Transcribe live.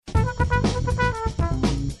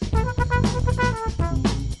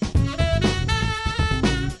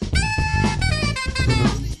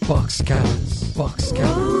Box cutters. Box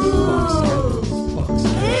cutters. Box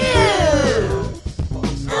cutters.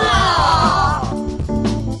 Box cutters.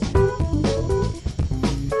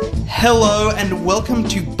 Hello and welcome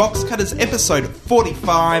to Box Cutters episode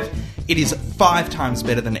 45. It is 5 times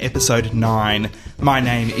better than episode 9. My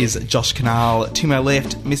name is Josh Canal. To my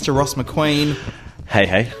left, Mr. Ross McQueen.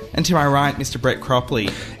 Hey. And to my right, Mr. Brett Cropley.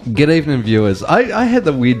 Good evening, viewers. I had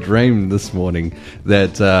the weird dream this morning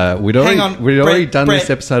that we'd already done Brett, this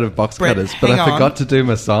episode of Box Brett, Cutters, but I hang on. forgot to do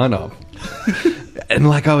my sign-off. And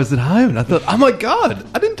I was at home, and I thought, oh my God,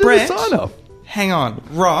 I didn't do Brett, the sign-off. Hang on.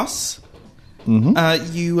 Ross,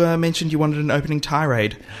 you mentioned you wanted an opening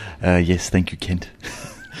tirade. Yes, thank you, Kent.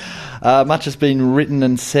 Much has been written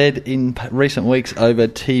and said in recent weeks over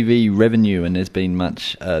TV revenue, and there's been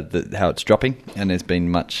much how it's dropping, and there's been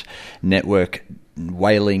much network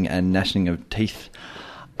wailing and gnashing of teeth.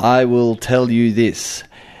 I will tell you this.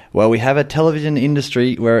 Well, we have a television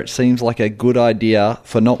industry where it seems like a good idea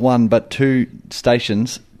for not one but 2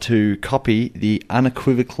 stations to copy the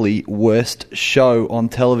unequivocally worst show on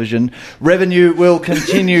television. Revenue will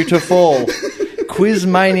continue to fall.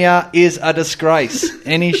 Quizmania is a disgrace.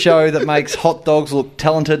 Any show that makes hot dogs look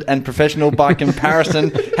talented and professional by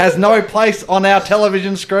comparison has no place on our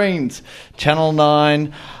television screens. Channel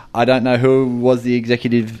 9, I don't know who was the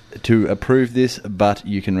executive to approve this, but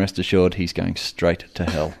you can rest assured he's going straight to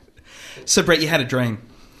hell. So, Brett, you had a dream.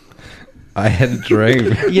 I had a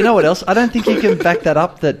dream. You know what else? I don't think you can back that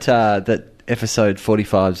up, that episode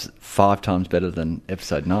 45's 5 times better than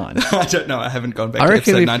episode 9. I don't know. I haven't gone back I to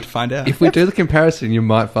reckon episode 9 to find out. If we do the comparison, you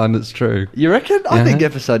might find it's true. You reckon? I think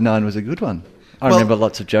episode 9 was a good one. I Well- remember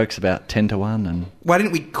lots of jokes about 10 to 1 and... Why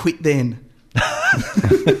didn't we quit then?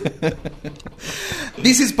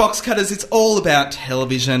 This is Box Cutters. It's all about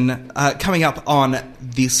television. Coming up on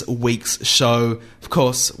this week's show, of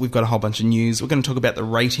course, we've got a whole bunch of news. We're going to talk about the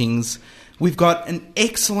ratings. We've got an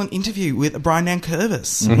excellent interview with Brian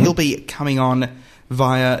Nankervis. He'll be coming on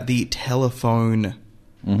via the telephone.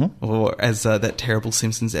 Or as that terrible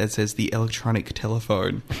Simpsons ad says, the electronic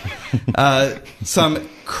telephone. Some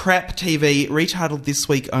crap TV, retitled this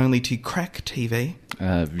week only to Crack TV.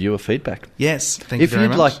 viewer feedback. Yes, thank you If very you'd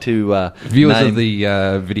much. like to Viewers name... of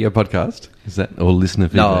the video podcast, is that, or listener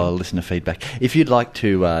feedback? No, listener feedback. If you'd like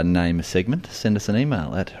to name a segment, send us an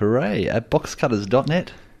email at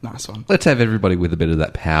hooray@boxcutters.net. Nice one. Let's have everybody with a bit of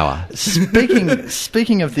that power. Speaking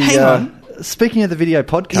of the Hang on. speaking of the video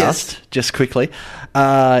podcast, Yes. just quickly,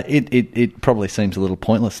 it probably seems a little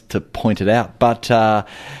pointless to point it out, but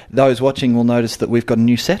those watching will notice that we've got a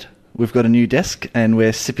new set, we've got a new desk, and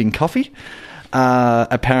we're sipping coffee.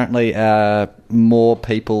 Apparently, more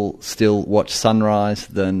people still watch Sunrise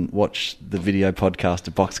than watch the video podcast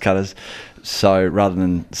of Box Cutters. So rather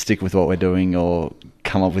than stick with what we're doing or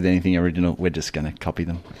come up with anything original, we're just going to copy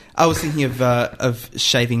them. I was thinking of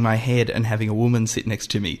shaving my head and having a woman sit next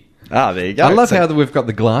to me. Ah, there you go. I love So- how we've got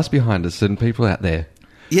the glass behind us and people out there.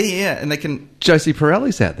 Yeah, and they can... Josie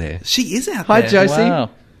Pirelli's out there. She is out Hi, there. Josie. Wow.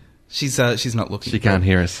 She's not looking. She can't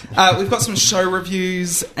hear us. We've got some show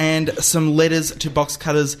reviews and some letters to Box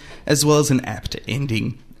Cutters, as well as an apt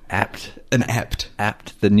ending. Apt. An apt.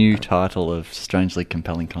 Apt, the new title of strangely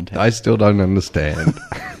compelling content. I still don't understand.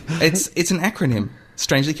 It's an acronym.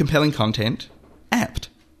 Strangely compelling content. Apt.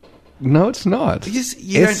 No, it's not.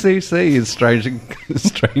 You don't- SCC is strangely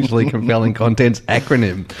compelling content's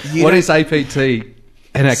acronym. You What don't- is APT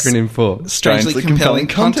an acronym for? Strangely compelling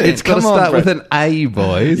content. It's got to Come on, start with Brett. an A,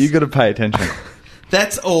 boys. You got to pay attention.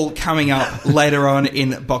 That's all coming up later on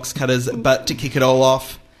in Box Cutters, but to kick it all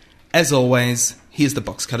off, as always, here's the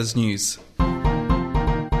Box Cutters news. And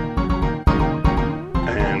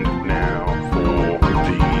now for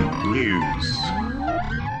the news.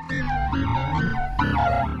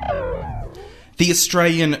 The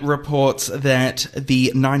Australian reports that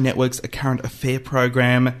the Nine Network's A Current Affair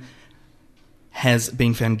program has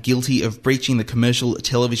been found guilty of breaching the Commercial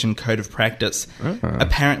Television Code of Practice.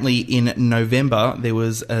 Apparently, in November, there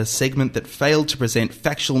was a segment that failed to present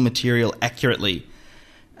factual material accurately.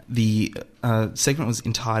 The segment was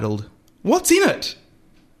entitled, "What's in it?"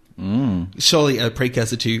 Surely a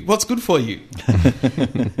precursor to "What's good for you?"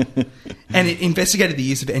 And it investigated the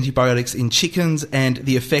use of antibiotics in chickens and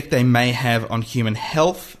the effect they may have on human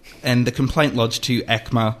health. And the complaint lodged to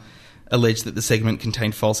ACMA alleged that the segment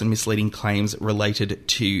contained false and misleading claims related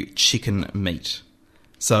to chicken meat.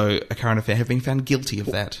 So A Current Affair have been found guilty of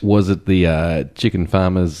that. Was it the Chicken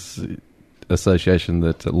Farmers Association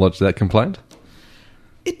that lodged that complaint?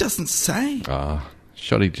 It doesn't say.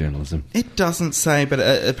 Shoddy journalism. It doesn't say, but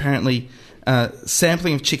apparently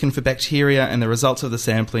sampling of chicken for bacteria and the results of the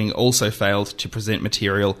sampling also failed to present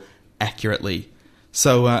material accurately.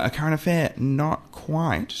 So a current affair not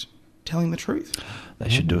quite telling the truth. They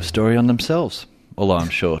should do a story on themselves. Although I'm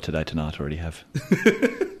sure Today Tonight already have.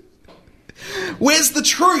 Where's the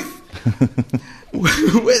truth?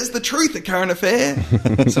 Where's the truth, a current affair?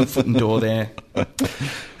 Some foot and door there.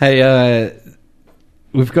 Hey,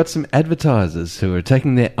 we've got some advertisers who are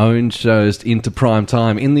taking their own shows into prime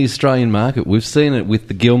time in the Australian market. We've seen it with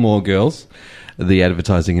the Gilmore Girls. The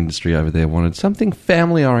advertising industry over there wanted something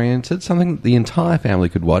family-oriented, something the entire family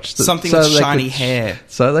could watch. Something with shiny hair.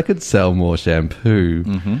 So they could sell more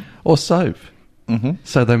shampoo or soap.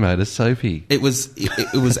 So they made a soapy. It was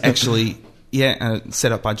actually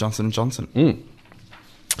set up by Johnson & Johnson.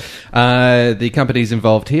 The companies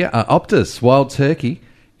involved here are Optus, Wild Turkey.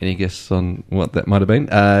 Any guess on what that might have been?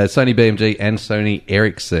 Sony BMG and Sony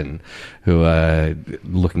Ericsson, who are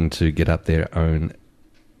looking to get up their own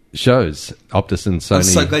shows. Optus and Sony. I'm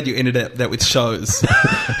so glad you ended that with shows.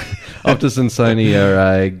 Optus and Sony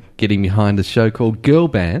are getting behind a show called Girl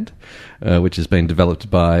Band, which has been developed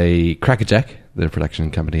by Crackerjack, the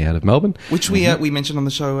production company out of Melbourne. Which we mentioned on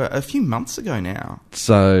the show a few months ago now.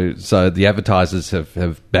 So the advertisers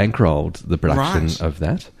have bankrolled the production of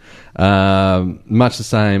that. Much the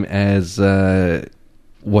same as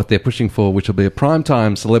what they're pushing for, which will be a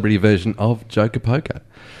primetime celebrity version of Joker Poker.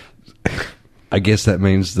 I guess that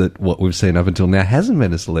means that what we've seen up until now hasn't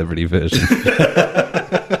been a celebrity version.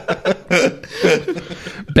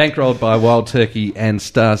 Bankrolled by Wild Turkey and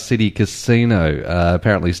Star City Casino.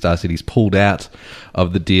 Apparently Star City's pulled out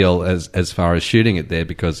of the deal as far as shooting it there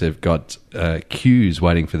because they've got queues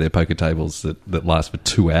waiting for their poker tables that last for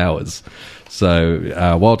 2 hours.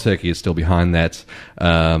 So Wild Turkey is still behind that,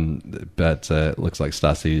 but it looks like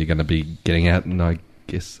Star City are going to be getting out, and I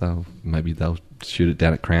guess maybe they'll shoot it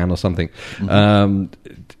down at Crown or something,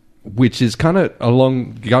 which is kind of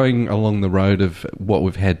going along the road of what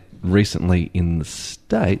we've had recently in the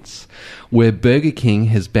States, where Burger King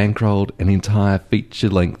has bankrolled an entire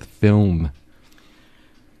feature-length film.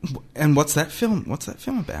 And what's that film? What's that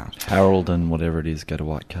film about? Harold and whatever it is go to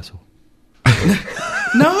White Castle.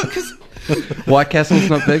 No, because White Castle's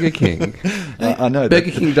not Burger King. I know.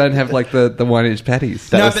 Burger King don't have like the 1-inch patties.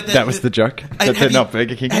 That was the joke. That they're not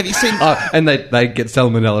Burger King. Have you seen? And they get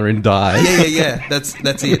salmonella and die. Yeah. That's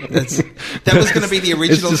it. That was going to be the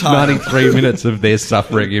original. It's just title. 93 minutes of their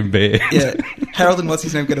suffering in bed. Yeah, Harold and what's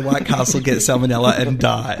his name go to White Castle, get salmonella and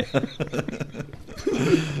die.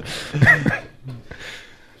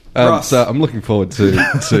 So I'm looking forward to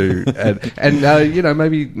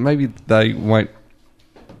maybe they won't.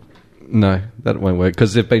 No, that won't work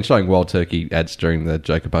because they've been showing Wild Turkey ads during the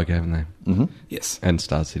Joker Poker, haven't they? Mm-hmm. Yes, and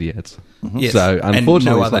Star City ads. Mm-hmm. Yes. So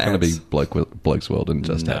unfortunately, it's not going to ads. be Bloke's World and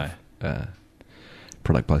just have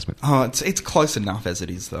product placement. Oh, it's close enough as it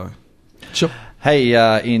is, though. Sure. Hey,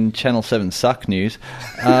 in Channel 7 Suck News,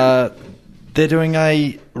 they're doing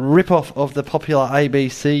a rip-off of the popular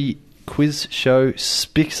ABC quiz show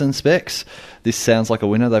Spicks and Specs. This sounds like a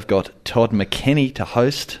winner. They've got Todd McKenney to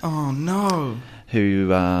host. Oh, no.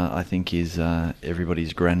 Who I think is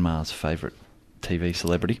everybody's grandma's favourite TV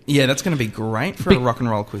celebrity. Yeah, that's going to be great for a rock and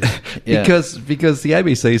roll quiz. Yeah. Because the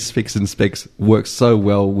ABC's Spicks and Specs works so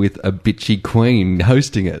well with a bitchy queen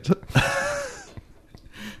hosting it.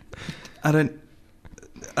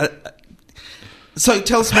 So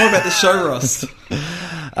tell us more about the show, Ross.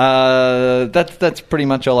 That's pretty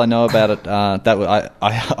much all I know about it.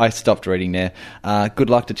 I stopped reading there. Good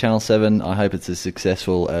luck to Channel 7. I hope it's as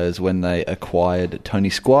successful as when they acquired Tony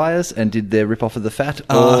Squires and did their rip-off of The Fat,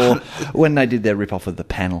 or when they did their rip-off of The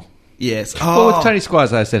Panel. Yes. Well, with Tony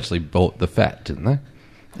Squires, they essentially bought The Fat, didn't they?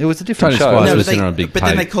 It was a different show. Squires No, was but in on a big then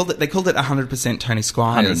pay. they called it 100% Tony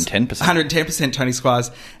Squires. 110%. 110% Tony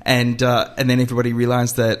Squires, and then everybody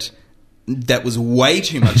realised that was way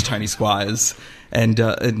too much Tony Squires, and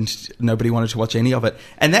nobody wanted to watch any of it.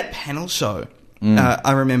 And that Panel show,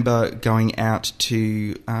 I remember going out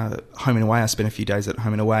to Home and Away. I spent a few days at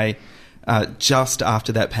Home and Away just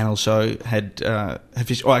after that Panel show had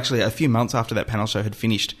finished, or actually a few months after that Panel show had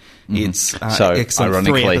finished its excellent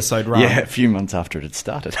 3-episode run. Yeah, a few months after it had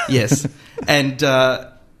started. Yes, and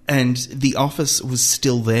The Office was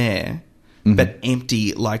still there. Mm-hmm. But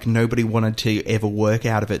empty, like nobody wanted to ever work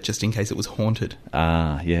out of it, just in case it was haunted.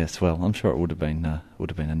 Yes. Well, I'm sure it would have been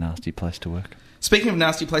a nasty place to work. Speaking of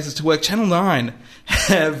nasty places to work, Channel 9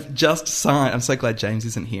 have just signed... I'm so glad James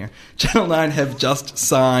isn't here. Channel 9 have just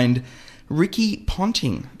signed Ricky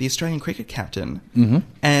Ponting, the Australian cricket captain,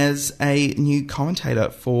 as a new commentator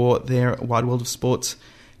for their Wide World of Sports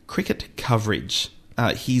cricket coverage.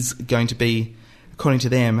 He's going to be, according to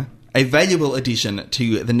them, a valuable addition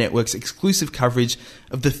to the network's exclusive coverage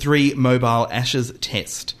of the 3 Mobile Ashes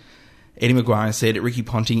Test. Eddie Maguire said Ricky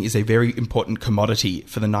Ponting is a very important commodity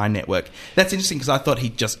for the Nine Network. That's interesting because I thought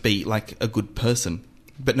he'd just be like a good person.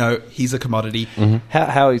 But no, he's a commodity.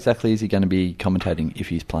 How exactly is he going to be commentating if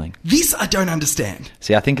he's playing? This I don't understand.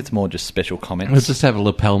 See, I think it's more just special comments. Let's just have a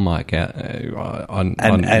lapel mic out on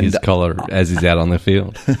his collar as he's out on the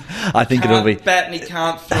field. I think it'll be. Can't bat and he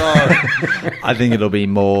can't throw. I think it'll be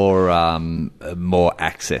more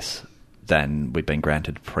access than we've been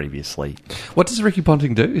granted previously. What does Ricky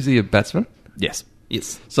Ponting do? Is he a batsman? Yes.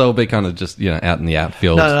 Yes. So it'll be kind of just out in the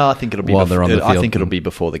outfield. No. I think it'll be while they're on the field. I think it'll be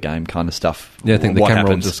before the game kind of stuff. Yeah, I think the What camera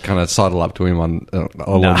happens? will just kind of sidle up to him along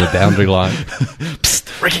the boundary line.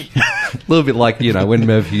 Psst, Ricky. A little bit like, when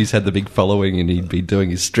Merv Hughes had the big following and he'd be doing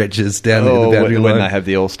his stretches down near the boundary when line. they have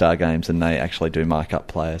the All-Star games and they actually do mic up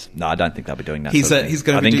players. No, I don't think they'll be doing that. He's sort of thing. he's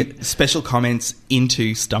going I to think do special comments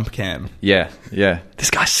into Stump Cam. Yeah. This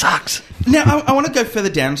guy sucks. Now, I want to go further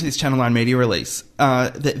down to this Channel 9 media release.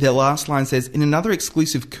 Their last line says, in another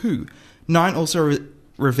exclusive coup, Nine also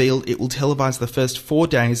revealed it will televise the first 4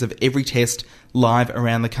 days of every test live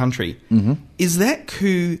around the country. Mm-hmm. Is that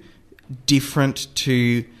coup different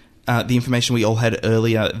to the information we all had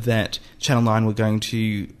earlier that Channel 9 were going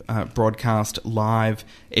to broadcast live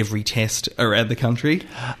every test around the country?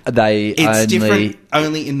 It's different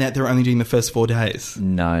only in that they're only doing the first 4 days.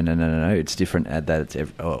 No. It's different at that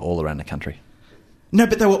it's all around the country. No,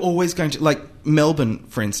 but they were always going to... Like, Melbourne,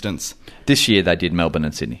 for instance. This year they did Melbourne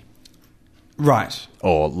and Sydney. Right.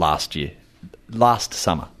 Or last year. Last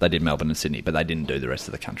summer they did Melbourne and Sydney, but they didn't do the rest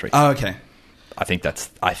of the country. Oh, okay. I think that's...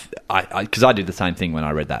 Because I did the same thing when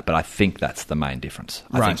I read that, but I think that's the main difference.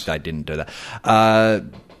 I think they didn't do that.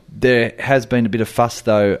 There has been a bit of fuss,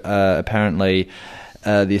 though. Apparently,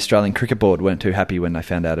 the Australian Cricket Board weren't too happy when they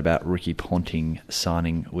found out about Ricky Ponting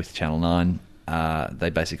signing with Channel 9. They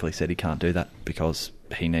basically said he can't do that because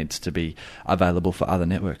he needs to be available for other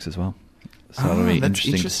networks as well. So it'll be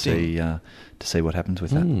interesting to see what happens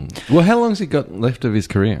with that. Well, how long's he got left of his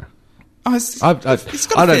career? Oh, I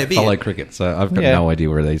don't follow cricket, so I've got no idea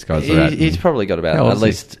where these guys are at. He's probably got about at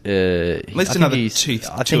least another two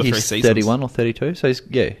or three seasons. 31 or 32. So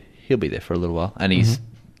he'll be there for a little while, and he's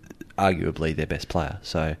arguably their best player.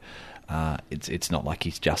 So it's not like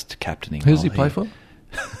he's just captaining. Who's he play for?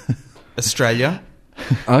 Australia.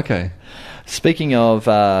 Okay. Speaking of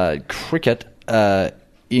cricket,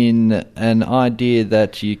 in an idea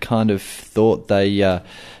that you kind of thought they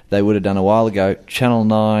would have done a while ago, Channel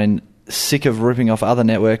 9, sick of ripping off other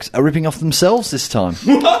networks, are ripping off themselves this time.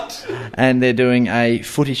 What? And they're doing a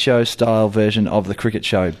footy show style version of the cricket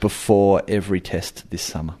show before every test this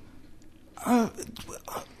summer.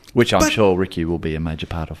 Which I'm sure Ricky will be a major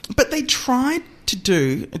part of. But they tried to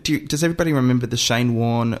do... Does everybody remember the Shane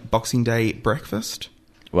Warne Boxing Day breakfast?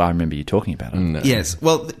 Well, I remember you talking about it. No. Yes.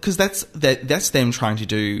 Well, because that's them trying to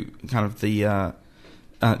do kind of the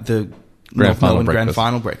North Melbourne Grand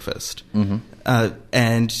Final breakfast. Mm-hmm.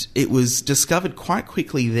 And it was discovered quite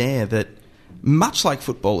quickly there that much like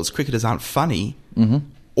footballers, cricketers aren't funny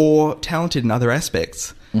or talented in other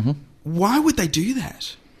aspects. Mm-hmm. Why would they do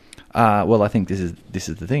that? Well, I think this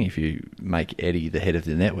is the thing. If you make Eddie the head of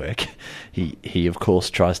the network, he of course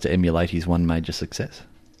tries to emulate his one major success.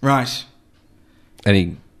 Right. And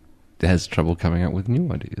he has trouble coming up with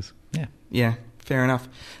new ideas. Yeah, fair enough.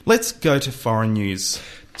 Let's go to foreign news.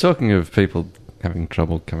 Talking of people having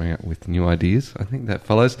trouble coming up with new ideas, I think that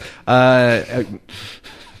follows.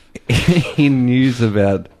 In news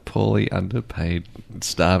about poorly underpaid,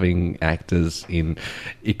 starving actors in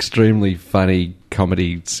extremely funny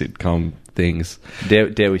comedy sitcom things.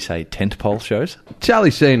 Dare we say tentpole shows?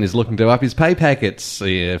 Charlie Sheen is looking to up his pay packets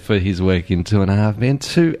for his work in 2.5 Men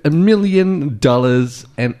to $1 million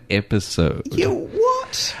an episode. You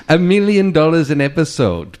what? $1 million an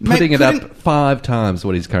episode, putting it up couldn't- 5 times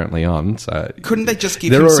what he's currently on. So Couldn't they just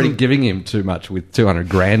give they're him already some... giving him too much with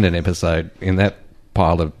 $200,000 an episode in that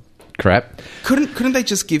pile of crap. Couldn't they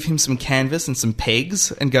just give him some canvas and some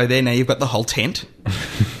pegs and go, there, now you've got the whole tent?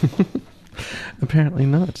 Apparently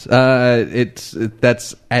not.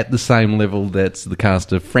 That's at the same level that the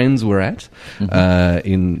cast of Friends were at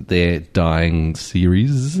in their dying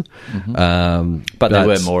series. But there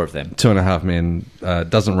were more of them. 2.5 Men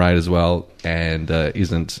doesn't rate as well and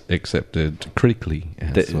isn't accepted critically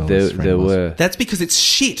as well as Friends was. That's because it's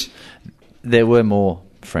shit. There were more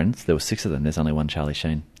Friends. There were 6 of them. There's only one Charlie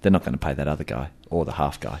Sheen. They're not going to pay that other guy or the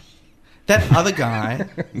half guy. That other guy...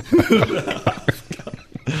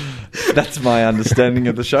 That's my understanding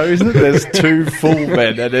of the show, isn't it? There's 2 full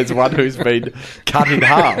men and there's one who's been cut in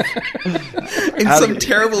half. In some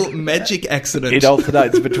terrible magic accident. It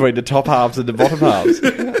alternates between the top halves and the bottom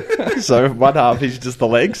halves. So one half is just the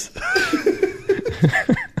legs.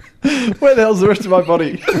 Where the hell's the rest of my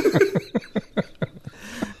body?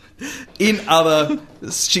 In other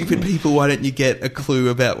stupid people, why don't you get a clue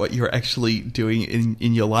about what you're actually doing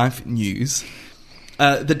in your life news?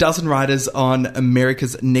 The dozen writers on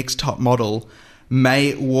America's Next Top Model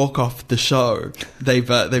may walk off the show.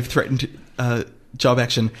 They've threatened job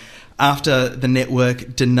action after the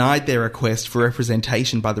network denied their request for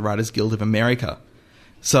representation by the Writers Guild of America.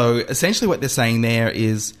 So essentially what they're saying there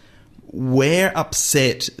is, we're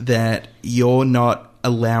upset that you're not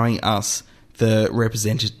allowing us the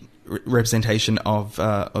representation of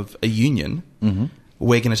a union. Mm-hmm.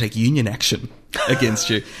 We're going to take union action against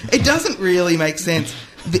you. It doesn't really make sense.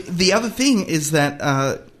 The other thing is that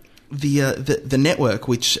the network,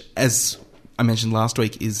 which, as I mentioned last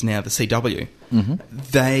week, is now the CW, mm-hmm.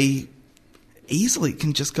 they easily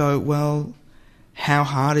can just go, well, how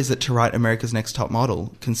hard is it to write America's Next Top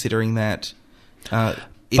Model, considering that it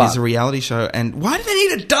is a reality show? And why do they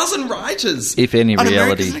need a dozen writers if any on reality,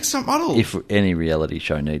 America's Next Top Model? If any reality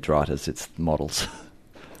show needs writers, it's models.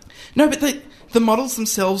 No, but the models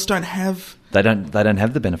themselves don't have... They don't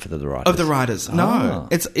have the benefit of the writers. Of the writers, no.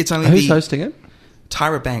 It's only Who's hosting it?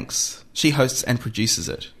 Tyra Banks. She hosts and produces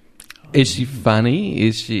it. Is she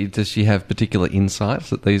funny? Does she have particular insights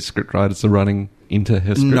that these scriptwriters are running into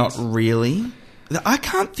her scripts? Not really. I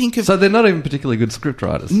can't think of... So they're not even particularly good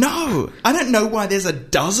scriptwriters? No. I don't know why there's a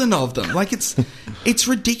dozen of them. Like, it's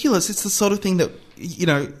ridiculous. It's the sort of thing that, you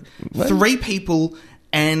know, 3 people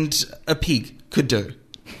and a pig could do.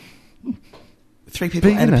 3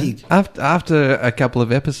 people and a pig. After a couple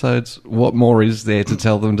of episodes, what more is there to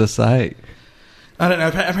tell them to say? I don't know.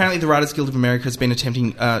 Apparently, the Writers Guild of America has been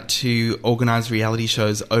attempting to organise reality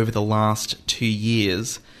shows over the last 2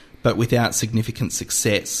 years, but without significant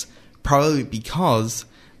success. Probably because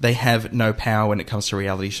they have no power when it comes to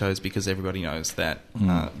reality shows, because everybody knows that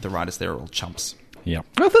the writers there are all chumps. Yeah,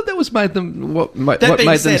 I thought that was made them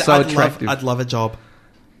so attractive. I'd love a job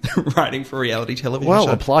writing for reality television. Well,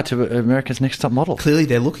 show. apply to America's Next Top Model. Clearly,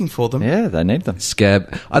 they're looking for them. Yeah, they need them.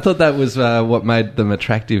 Scab. I thought that was what made them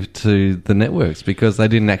attractive to the networks, because they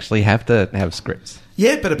didn't actually have to have scripts.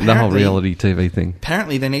 Yeah, but apparently... The whole reality TV thing.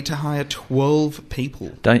 Apparently, they need to hire 12 people.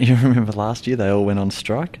 Don't you remember last year they all went on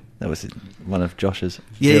strike? That was one of Josh's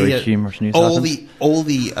very humorous news items. All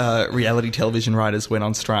the reality television writers went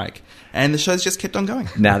on strike, and the shows just kept on going.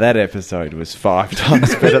 Now, that episode was 5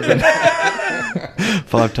 times better than...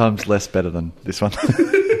 5 times less better than this one.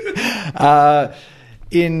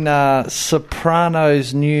 In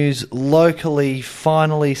Sopranos news, locally,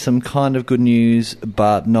 finally some kind of good news,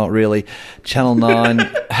 but not really. Channel 9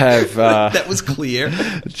 have... that was clear.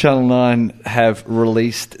 Channel 9 have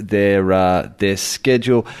released their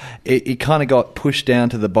schedule. It kind of got pushed down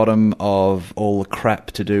to the bottom of all the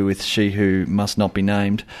crap to do with She Who Must Not Be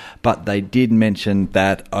Named, but they did mention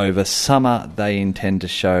that over summer they intend to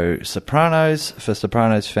show Sopranos for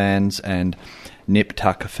Sopranos fans and Nip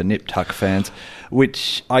Tuck for Nip Tuck fans,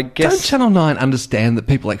 which I guess... Don't Channel 9 understand that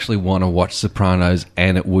people actually want to watch Sopranos,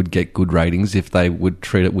 and it would get good ratings if they would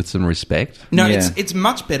treat it with some respect? No, yeah. It's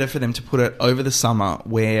much better for them to put it over the summer,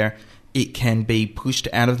 where it can be pushed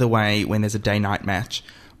out of the way when there's a day-night match,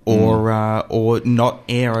 or not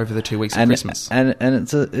air over the 2 weeks of Christmas. And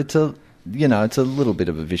it's a you know, it's a little bit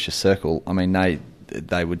of a vicious circle. I mean,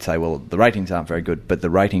 they would say, well, the ratings aren't very good, but the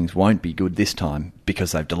ratings won't be good this time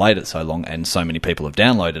because they've delayed it so long and so many people have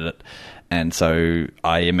downloaded it. And so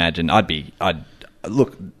I imagine I don't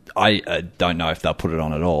know if they'll put it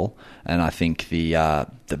on at all. And I think the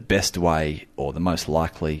best way, or the most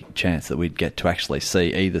likely chance that we'd get to actually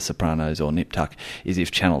see either Sopranos or Nip Tuck is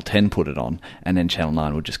if Channel 10 put it on, and then Channel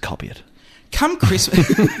 9 would just copy it. Come Christmas,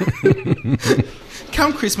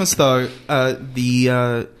 though,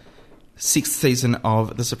 the 6th season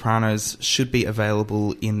of The Sopranos should be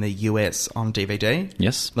available in the US on DVD.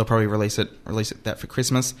 Yes, they'll probably release it that for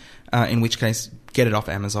Christmas. In which case, get it off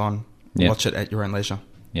Amazon. Yep. Watch it at your own leisure.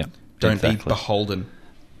 Yeah, don't be beholden.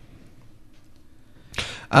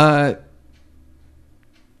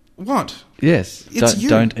 What? Yes.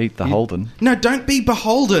 Don't eat the Holden. No, don't be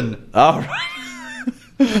beholden. Oh, right.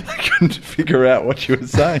 I couldn't figure out what you were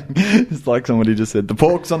saying. It's like somebody just said, the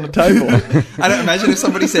pork's on the table. I don't imagine if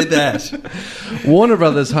somebody said that. Warner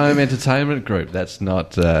Brothers Home Entertainment Group. That's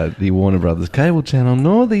not the Warner Brothers cable channel,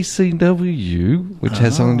 nor the CW, which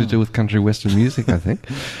has something to do with country western music, I think.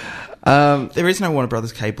 There is no Warner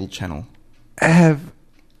Brothers cable channel. Have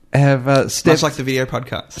much like the video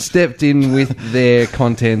podcast, stepped in with their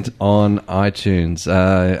content on iTunes.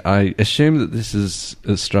 I assume that this is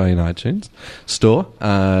Australian iTunes store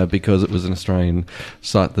because it was an Australian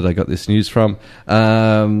site that I got this news from.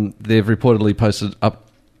 They've reportedly posted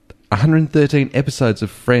 113 episodes of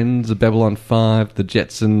Friends, The Babylon 5, The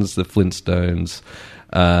Jetsons, The Flintstones,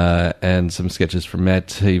 and some sketches from Mad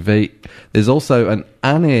TV. There's also an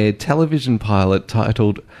unaired television pilot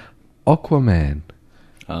titled Aquaman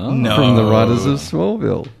No. from the writers of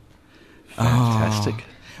Smallville. Fantastic.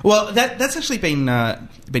 Well, that's actually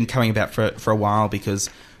been coming about for a while because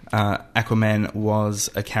Aquaman was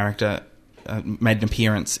a character made an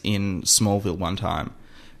appearance in Smallville one time.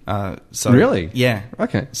 So Really? Yeah.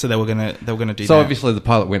 Okay. So they were gonna do So that. obviously the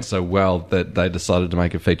pilot went so well that they decided to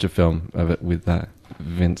make a feature film of it with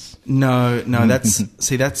Vince. No,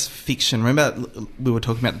 that's fiction. Remember we were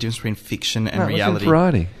talking about the difference between fiction and No, it was in reality.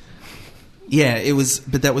 Variety. Yeah, it was,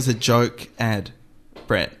 but that was a joke ad,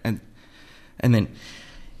 Brett, and then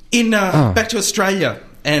back to Australia,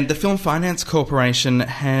 and the Film Finance Corporation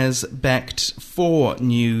has backed 4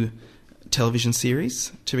 new television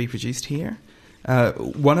series to be produced here.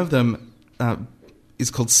 One of them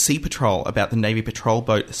is called Sea Patrol, about the Navy patrol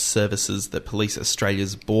boat services that police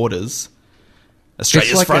Australia's borders,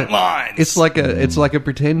 Australia's front lines. It's like a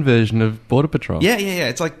pretend version of Border Patrol. Yeah.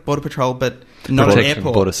 It's like Border Patrol, but not an Protection,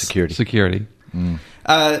 airport. border security. Security.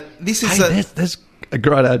 This is Hey, that's a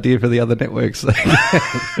great idea for the other networks.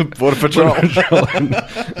 Border Patrol.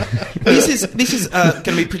 this is going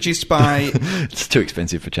to be produced by It's too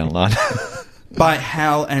expensive for Channel 9. by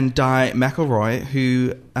Hal and Di McElroy,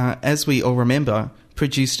 who, as we all remember,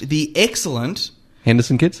 produced the excellent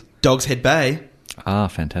Henderson Kids? Dog's Head Bay.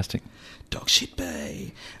 Fantastic. Dog Shit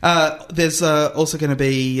Bay. There's also going to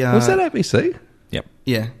be Was that ABC? Yep.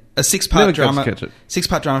 yeah, a Never six-part got to drama. catch it.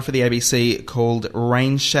 Six-part drama for the ABC called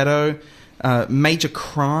Rain Shadow. Major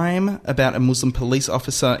Crime, about a Muslim police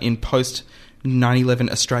officer in post 9/11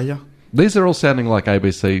 Australia. These are all sounding like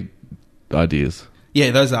ABC ideas.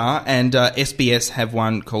 Yeah, those are. And SBS have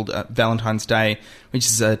one called Valentine's Day, which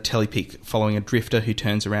is a telepic following a drifter who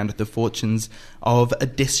turns around the fortunes of a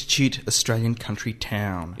destitute Australian country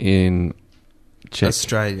town. In Czech.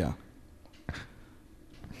 Australia.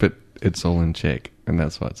 But it's all in Czech, and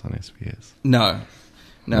that's why it's on SBS. No,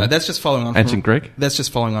 that's just following on Ancient Greek? That's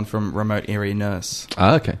just following on from Remote Area Nurse.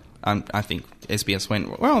 Ah, okay. I think SBS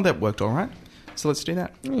went, well, that worked all right. So let's do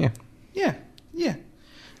that. Yeah. Yeah.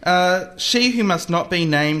 She Who Must Not Be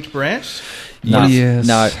Named, Brett. No. Yes.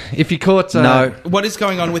 No. If you caught... No. What is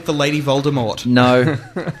going on with the Lady Voldemort? No.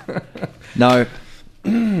 No.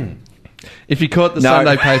 If you caught the No.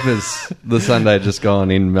 Sunday papers, the Sunday just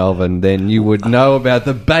gone in Melbourne, then you would know about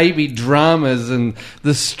the baby dramas and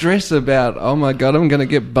the stress about, oh my God, I'm going to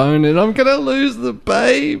get boned and I'm going to lose the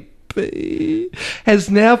baby. Has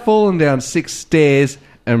now fallen down 6 stairs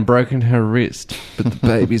and broken her wrist, but the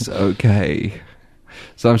baby's okay.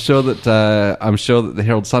 So I'm sure that the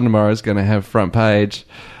Herald Sun tomorrow is going to have front page.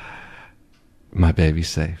 My baby's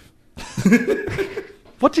safe.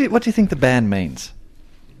 What do you think the band means?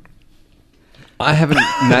 I haven't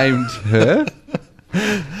named her.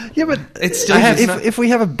 Yeah, but It's still if we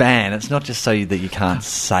have a ban, it's not just so that you can't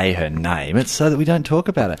say her name. It's so that we don't talk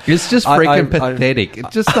about it. It's just freaking pathetic. It's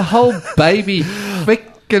just the whole baby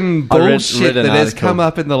freaking I read bullshit an that has article. come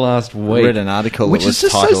up in the last week. read an article which that was is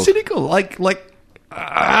just titled- so cynical. I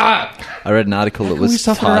read an article that Can we was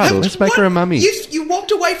soften her up? titled. Let's make her a mummy. You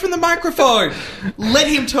walked away from the microphone. Let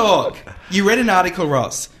him talk. You read an article,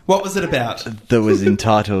 Ross. What was it about? That was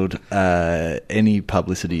entitled "Any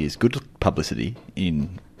Publicity is Good Publicity"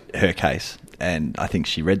 in her case, and I think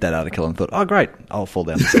she read that article and thought, "Oh, great, I'll fall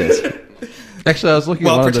down the stairs." Actually, I was looking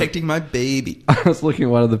While at one protecting my baby. I was looking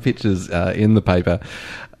at one of the pictures in the paper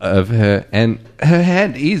of her, and her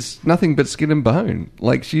hand is nothing but skin and bone.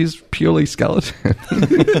 Like, she's purely skeleton.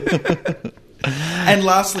 And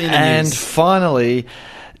lastly, in the And news, finally,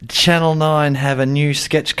 Channel 9 have a new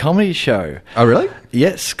sketch comedy show. Oh, really?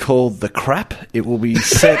 Yes, called The Crap. It will be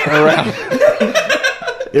set around.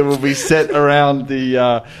 It will be set around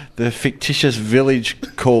the fictitious village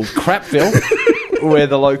called Crapville, where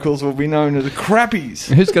the locals will be known as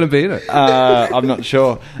Crappies. Who's going to be in it? I'm not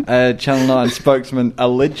sure. Channel 9 spokesman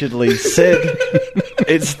allegedly said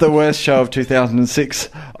it's the worst show of 2006.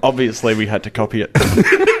 Obviously, we had to copy it.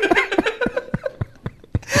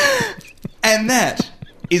 and that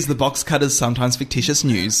is the Box Cutters' Sometimes Fictitious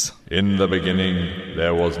News. In the beginning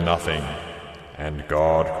there was nothing, and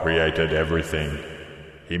God created everything.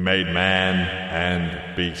 He made man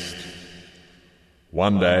and beast.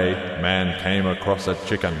 One day, man came across a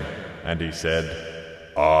chicken, and he said,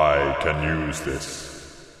 "I can use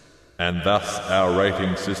this." And thus our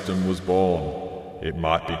rating system was born. It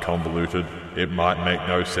might be convoluted, it might make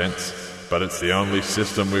no sense, but it's the only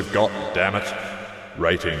system we've got, damn it.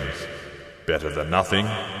 Ratings. Better than nothing,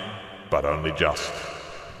 but only just.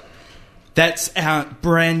 That's our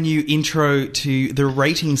brand new intro to the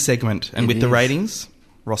rating segment. And It with the is. ratings,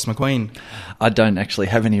 Ross McQueen. I don't actually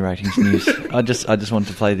have any ratings news. I just wanted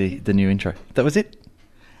to play the new intro. That was it.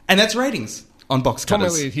 And that's ratings on Box Tom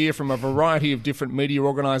Cutters. Elliott here from a variety of different media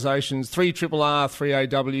organisations, 3RRR,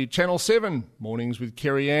 3AW, Channel 7, Mornings with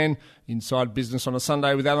Kerry Ann, Inside Business on a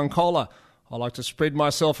Sunday with Alan Kohler. I like to spread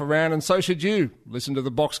myself around, and so should you. Listen to the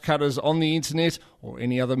Box Cutters on the internet or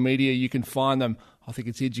any other media you can find them. I think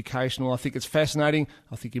it's educational. I think it's fascinating.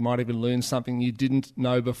 I think you might even learn something you didn't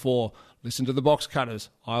know before. Listen to the Box Cutters.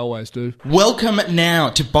 I always do. Welcome now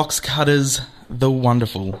to Box Cutters, the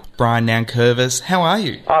wonderful Brian Nankervis. How are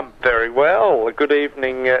you? I'm very well. Good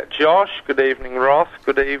evening, Josh. Good evening, Ross.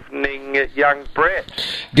 Good evening, young Brett.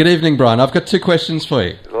 Good evening, Brian. I've got two questions for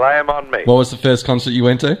you. Lay 'em on me. What was the first concert you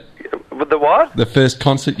went to? The what? The first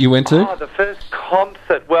concert you went to? Oh, the first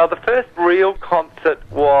concert. Well, the first real concert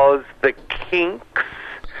was the Kinks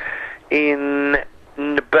in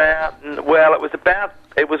about... Well, it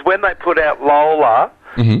was when they put out Lola,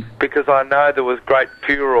 because I know there was great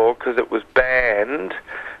furore because it was banned.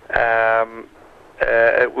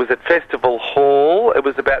 It was at Festival Hall. It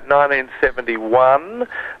was about 1971,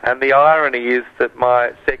 and the irony is that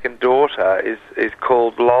my second daughter is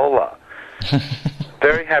called Lola.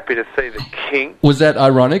 Very happy to see the Kinks. Was that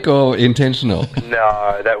ironic or intentional?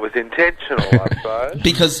 No, that was intentional, I suppose.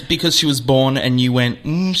 Because she was born and you went,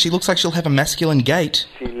 she looks like she'll have a masculine gait.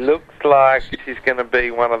 She looks like she's going to be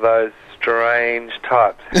one of those strange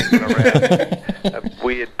types hanging around a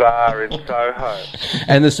weird bar in Soho.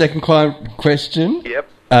 And the second question? Yep.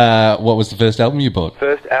 What was the first album you bought?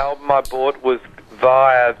 First album I bought was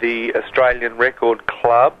via the Australian Record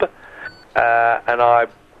Club, and I...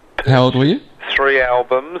 How old were you? 3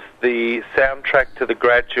 albums: the soundtrack to The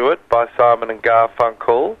Graduate by Simon and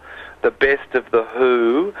Garfunkel, the best of The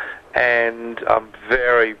Who, and I'm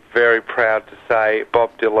very, very proud to say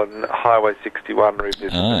Bob Dylan, Highway 61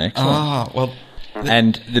 Revisited. Oh, excellent. Well,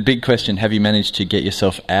 And the big question, have you managed to get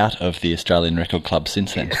yourself out of the Australian Record Club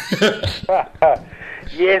since then?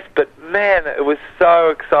 Yes, but man, it was so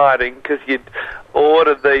exciting because you'd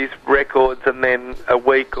order these records and then a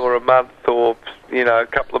week or a month or, a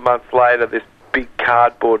couple of months later this big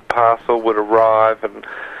cardboard parcel would arrive, and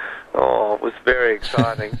it was very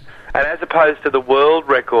exciting. And as opposed to the World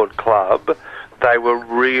Record Club, they were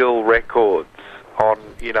real records on,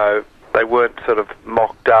 they weren't sort of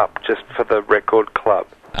mocked up just for the Record Club.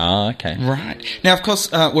 Oh, okay. right. Now, of course,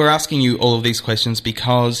 we're asking you all of these questions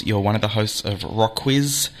because you're one of the hosts of Rock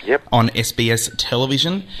Quiz on SBS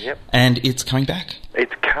television. Yep. And it's coming back.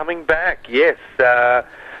 It's coming back, yes.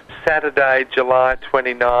 Saturday, July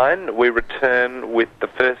 29, we return with the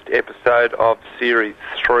first episode of Series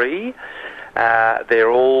 3.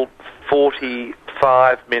 They're all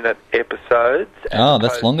 45-minute episodes. Oh,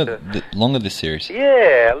 that's longer this series.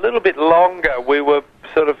 Yeah, a little bit longer. We were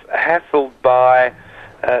sort of hassled by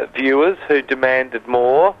viewers who demanded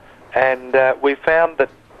more, and we found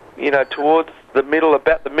that, towards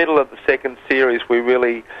about the middle of the second series, we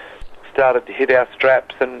really started to hit our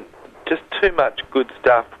straps, and just too much good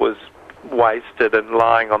stuff was wasted and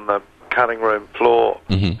lying on the cutting room floor.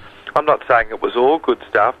 Mm-hmm. I'm not saying it was all good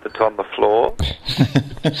stuff that's on the floor.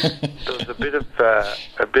 There was a bit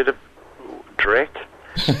of dreck.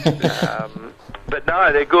 But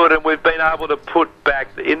no, they're good, and we've been able to put back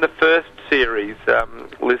in the first series.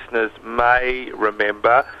 Listeners may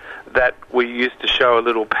remember that we used to show a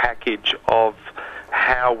little package of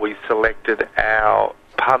how we selected our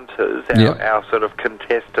punters, our sort of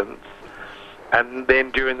contestants, and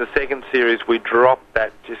then during the second series we dropped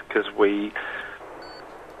that just because we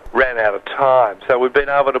ran out of time. So we've been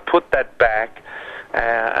able to put that back,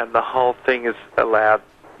 and the whole thing has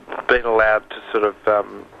been allowed to sort of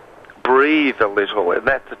breathe a little, and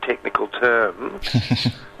that's a technical term.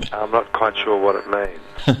 I'm not quite sure what it means.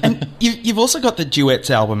 And you've also got the Duets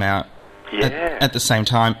album out at the same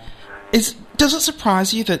time. Does it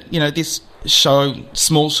surprise you that, this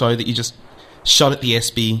small show that you just shot at the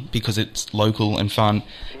ESPY because it's local and fun,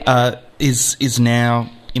 is now,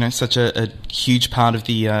 such a huge part of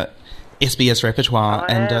the SBS repertoire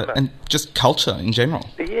and just culture in general?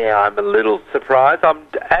 Yeah, I'm a little surprised. I'm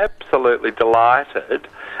absolutely delighted.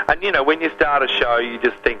 And, when you start a show, you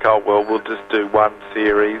just think, we'll just do one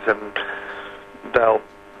series and they'll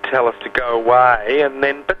tell us to go away.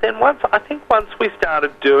 But then once we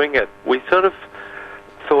started doing it, we sort of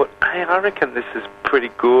thought, hey, I reckon this is pretty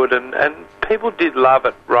good. And people did love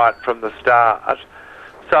it right from the start.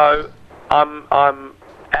 So I'm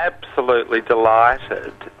absolutely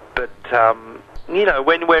delighted. But,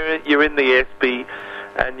 when you're in the ESPY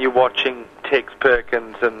and you're watching Tex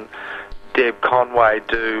Perkins and Deb Conway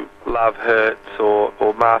do Love Hurts,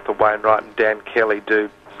 or Martha Wainwright and Dan Kelly do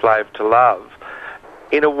Slave to Love,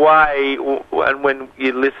 in a way, and when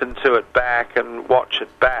you listen to it back and watch it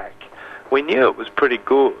back, we knew it was pretty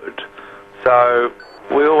good. So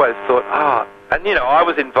we always thought, and I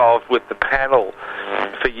was involved with the panel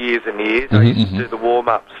for years and years. I used to do the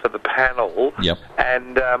warm-ups for the panel. Yep.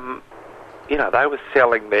 And, they were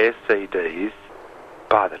selling their CDs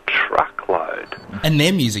by the truckload. And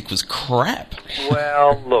their music was crap.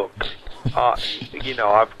 Well, look,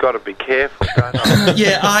 I've got to be careful, don't I?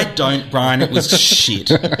 Yeah, I don't, Brian. It was shit.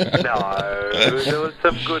 No, there was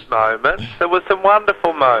some good moments. There were some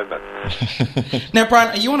wonderful moments. Now, Brian,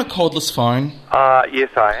 are you on a cordless phone?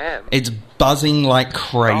 Yes, I am. It's buzzing like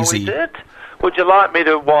crazy. Oh, is it? Would you like me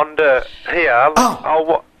to wander here?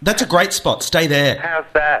 That's a great spot. Stay there. How's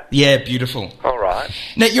that? Yeah, beautiful. All right.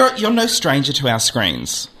 Now, you're no stranger to our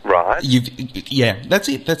screens. Right. That's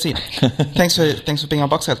it. Thanks for being on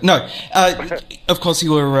Boxcast. No, of course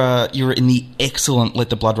you were in the excellent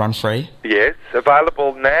Let the Blood Run Free. Yes,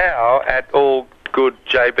 available now at all good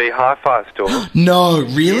JB Hi-Fi stores. No,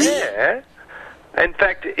 really? Yeah. In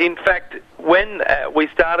fact, when we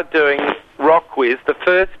started doing Rock Quiz, the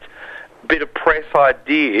first bit of press I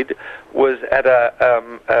did was at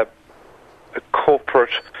a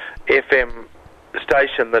corporate FM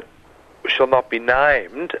station that shall not be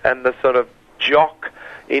named, and the sort of jock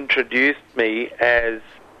introduced me as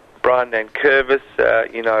Brian Nankervis,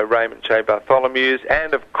 Raymond J. Bartholomew's,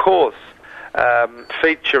 and of course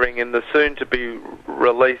featuring in the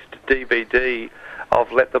soon-to-be-released DVD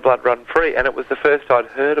of Let the Blood Run Free, and it was the first I'd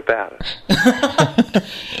heard about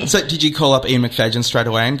it. So did you call up Ian McFadgen straight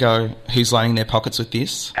away and go, who's lining their pockets with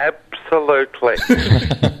this? Absolutely.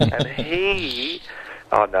 And he...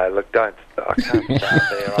 Oh, no, look, I can't start there.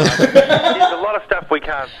 There's a lot of stuff we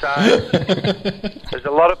can't say. There's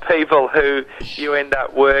a lot of people who you end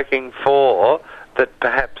up working for that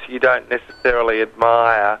perhaps you don't necessarily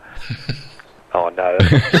admire. Oh, no.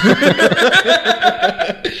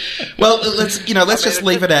 Well, let's just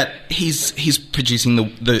leave it at he's producing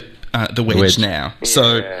the wedge now. Yeah.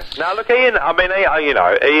 So no, look, Ian.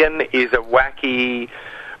 Ian is a wacky.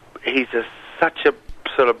 He's such a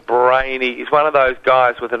sort of brainy. He's one of those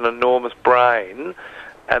guys with an enormous brain,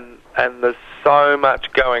 and there's so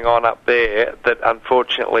much going on up there that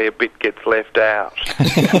unfortunately a bit gets left out.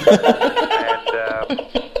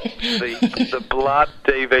 And the Blood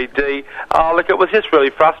DVD. Oh, look, it was just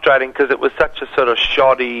really frustrating because it was such a sort of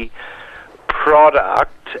shoddy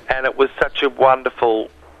product, and it was such a wonderful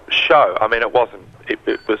show. I mean, it wasn't.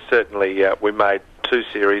 It was certainly. We made 2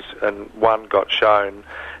 series, and one got shown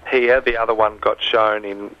here. The other one got shown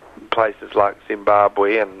in places like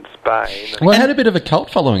Zimbabwe and Spain. Well, it had a bit of a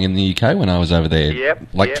cult following in the UK when I was over there,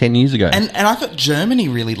 10 years ago. And I thought Germany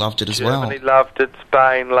really loved it as well. Germany loved it,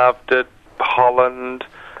 Spain loved it, Holland.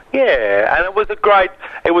 Yeah, and it was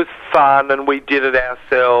it was fun, and we did it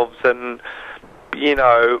ourselves, and,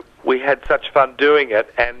 we had such fun doing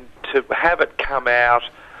it, and to have it come out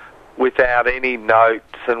without any notes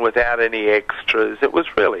and without any extras, it was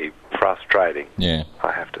really frustrating. Yeah,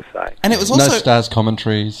 I have to say. And it was also no stars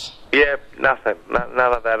commentaries. Yeah, nothing, none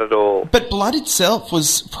of that at all. But Blood itself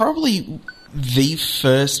was probably the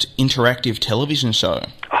first interactive television show.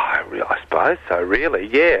 I suppose so, really,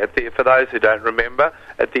 yeah. For those who don't remember,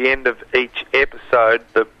 at the end of each episode,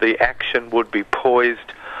 the action would be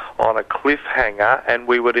poised on a cliffhanger, and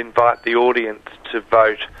we would invite the audience to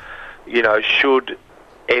vote, should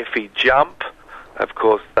Effie jump? Of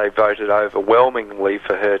course, they voted overwhelmingly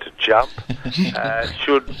for her to jump.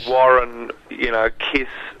 Should Warren, kiss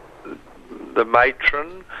the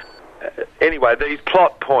matron? Anyway, these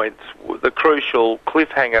plot points, the crucial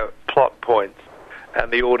cliffhanger plot points, and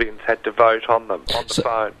the audience had to vote on them on the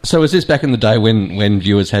phone. So was this back in the day when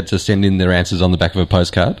viewers had to send in their answers on the back of a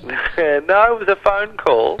postcard? No, it was a phone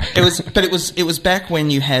call. It was back when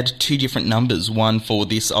you had 2 different numbers, one for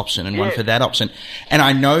this option and one for that option. And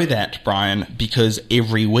I know that, Brian, because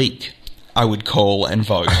every week I would call and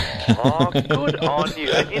vote. Oh, good on you.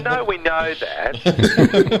 And we know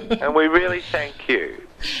that. And we really thank you.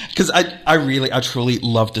 Because I truly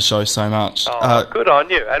loved the show so much. Oh, good on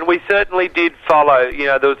you. And we certainly did follow,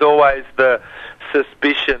 there was always the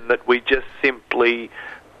suspicion that we just simply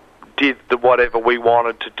did whatever we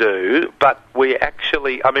wanted to do, but we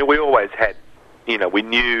actually, we always had, we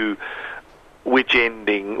knew which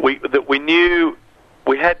ending, we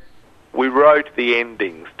wrote the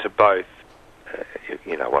endings to both,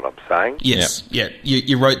 you know what I'm saying? Yes, yeah.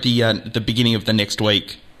 You wrote the beginning of the next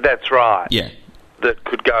week. That's right. Yeah. That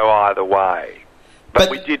could go either way. But But-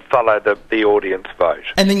 we did follow the audience vote.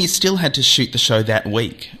 And then you still had to shoot the show that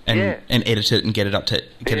week and, Yeah. and edit it and get it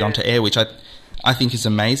Yeah. onto air, which I think is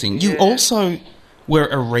amazing. You also were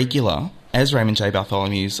a regular as Raymond J.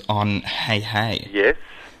 Bartholomew's on Hey Hey. Yes.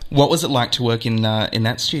 What was it like to work in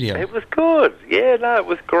that studio? It was good. Yeah, no, it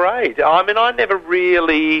was great. I mean, I never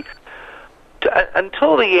really...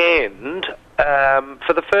 until the end,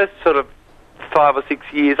 for the first sort of 5 or 6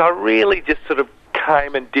 years, I really just sort of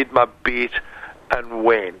came and did my bit and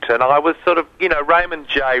went. And I was sort of, Raymond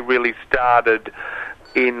J really started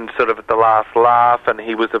in sort of The Last Laugh, and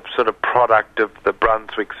he was a sort of product of the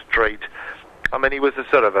Brunswick Street. I mean, he was a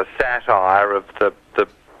sort of a satire of the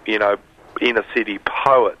inner city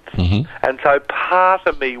poets. And so part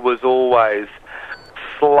of me was always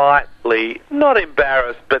slightly, not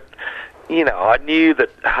embarrassed, but, I knew that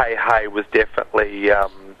Hey Hey was definitely a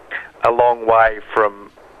long way from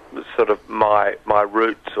sort of my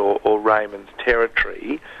roots or Raymond's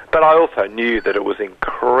territory, but I also knew that it was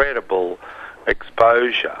incredible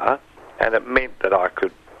exposure, and it meant that I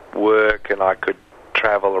could work and I could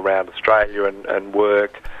travel around Australia and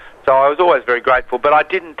work. So I was always very grateful, but I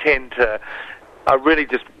didn't tend to... I really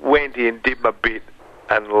just went in, did my bit,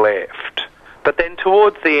 and left. But then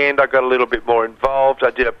towards the end, I got a little bit more involved.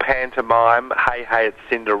 I did a pantomime, Hey Hey at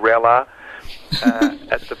Cinderella,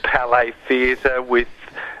 at the Palais Theatre with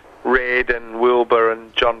Red and Wilbur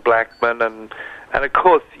and John Blackman, and of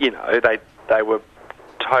course, they were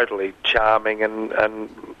totally charming and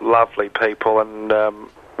lovely people, and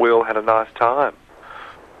we all had a nice time.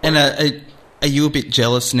 And are you a bit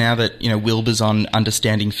jealous now that, Wilbur's on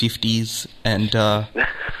Understanding 50s and...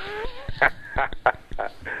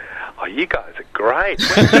 Oh, you guys are great.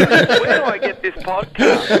 Where do I get this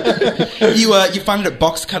podcast? You find it at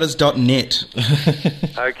boxcutters.net.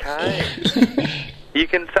 Okay. You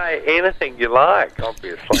can say anything you like,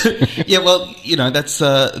 obviously. Yeah, well, that's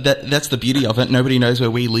the beauty of it. Nobody knows where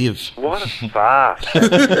we live. What a farce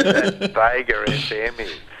that Vega FM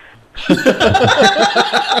is.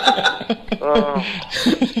 Oh,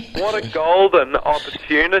 what a golden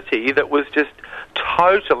opportunity that was just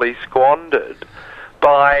totally squandered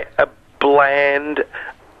by a bland,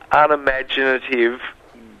 unimaginative,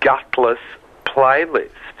 gutless playlist.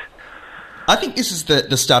 I think this is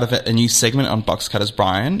the start of a new segment on Box Cutters,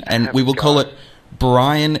 Brian, and we will call it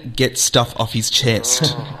Brian Gets Stuff Off His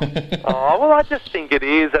Chest. Oh, well, I just think it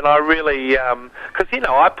is, and I really... Because,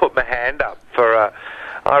 I put my hand up for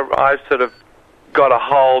I sort of got a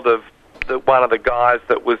hold of one of the guys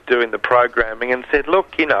that was doing the programming and said,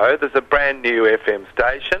 look, there's a brand new FM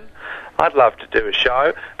station. I'd love to do a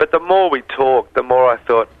show. But the more we talked, the more I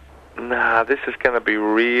thought, nah, this is going to be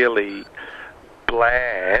really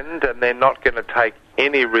bland, and they're not going to take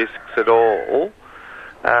any risks at all.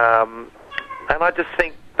 And I just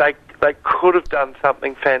think they could have done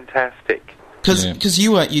something fantastic. Because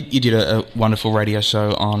you did a wonderful radio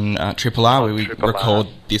show on Triple R where we record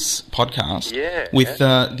this podcast with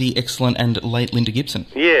the excellent and late Linda Gibson.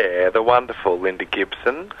 Yeah, the wonderful Linda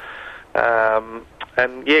Gibson. And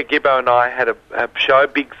Gibbo and I had a show,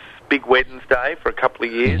 big Wednesday for a couple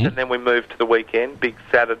of years, and then we moved to the weekend, big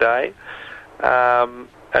Saturday.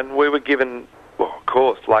 And we were given, well, of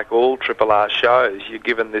course, like all Triple R shows, you're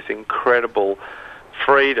given this incredible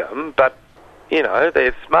freedom, but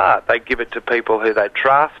they're smart. They give it to people who they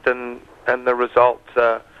trust, and the results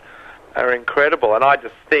are incredible. And I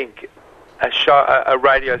just think a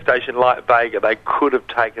radio station like Vega, they could have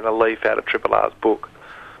taken a leaf out of Triple R's book.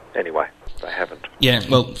 Anyway, they haven't. Yeah,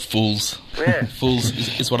 well, fools. Yeah. Fools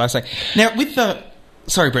is what I say. Now, with the...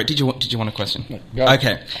 Sorry, Brett, did you want a question? Go.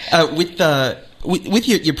 Okay. With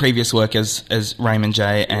your previous work as Raymond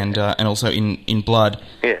J and also in Blood...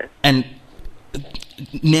 Yeah. And...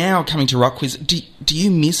 Now coming to Rock Quiz, do you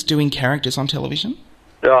miss doing characters on television?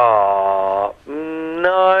 Oh,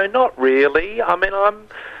 no, not really. I mean,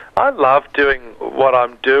 I love doing what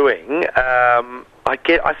I'm doing.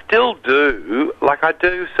 I still do. Like, I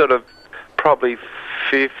do sort of probably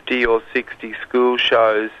 50 or 60 school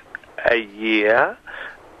shows a year,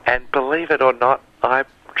 and believe it or not, I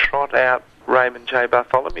trot out Raymond J.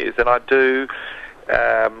 Bartholomew's, and I do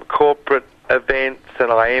corporate events,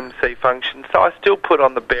 and I MC functions, so I still put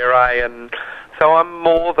on the beret, and so I'm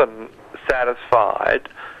more than satisfied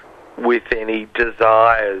with any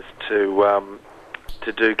desires to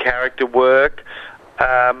do character work.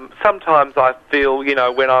 Sometimes I feel,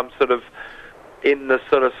 when I'm sort of in the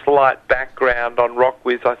sort of slight background on Rock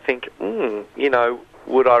Wiz, I think,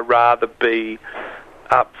 would I rather be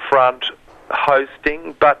up front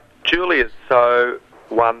hosting? But Julia's so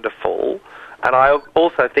wonderful. And I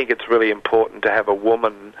also think it's really important to have a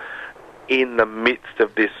woman in the midst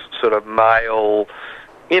of this sort of male,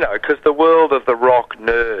 because the world of the rock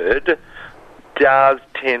nerd does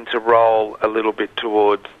tend to roll a little bit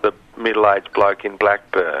towards the middle-aged bloke in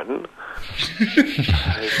Blackburn who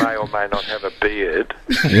may or may not have a beard.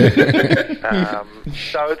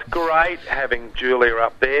 So it's great having Julia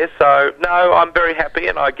up there. So, no, I'm very happy,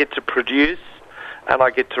 and I get to produce, and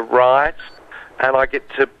I get to write, and I get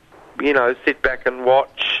to, sit back and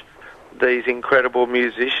watch these incredible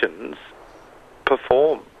musicians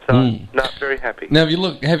perform. So, no, very happy. Now,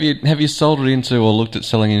 have you sold it into or looked at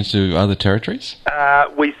selling into other territories?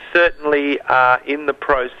 We certainly are in the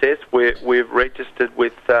process. We've registered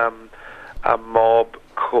with a mob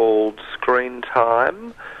called Screen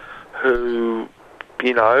Time, who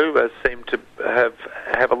seem to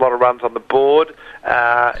have a lot of runs on the board.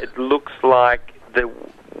 It looks like there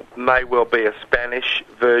may well be a Spanish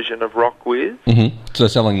version of Rock Whiz. Mm-hmm. So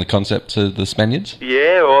selling the concept to the Spaniards?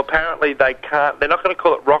 Yeah, well, apparently they can't. They're not going to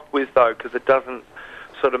call it Rock Whiz, though, because it doesn't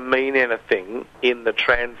sort of mean anything in the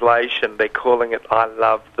translation. They're calling it I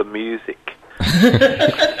Love the Music.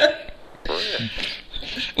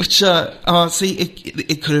 Which,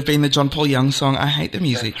 it could have been the John Paul Young song, I Hate the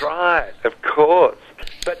Music. That's right, of course.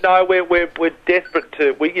 But no, we're desperate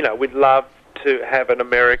to, we'd love to have an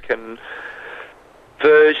American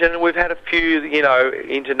version. We've had a few,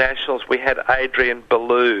 internationals. We had Adrian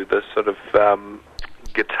Belew, the sort of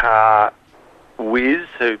guitar whiz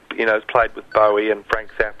who, has played with Bowie and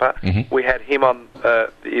Frank Zappa. Mm-hmm. We had him on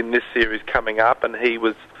in this series coming up, and he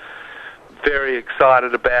was very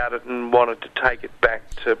excited about it and wanted to take it back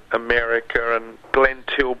to America. And Glenn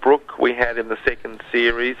Tilbrook we had in the second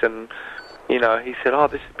series, and he said,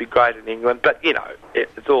 this would be great in England. But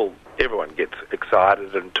it's all, everyone gets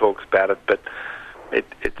excited and talks about it, but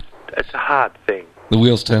it's a hard thing. The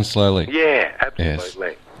wheels turn slowly. Yeah, absolutely.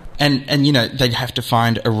 Yes. And they'd have to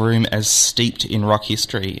find a room as steeped in rock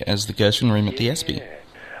history as the Gershwin room at the Espy.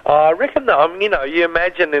 I reckon, you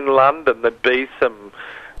imagine in London there'd be some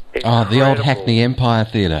incredible... the old Hackney Empire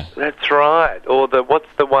Theatre. That's right. Or what's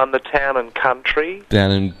the one, the Town and Country? Down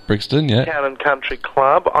in Brixton, yeah. Town and Country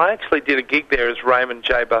Club. I actually did a gig there as Raymond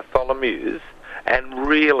J. Bartholomew's and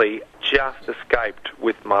really just escaped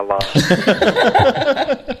with my life. This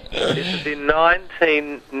was in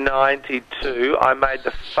 1992. I made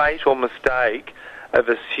the fatal mistake of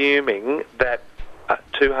assuming that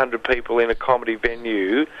 200 people in a comedy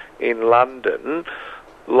venue in London,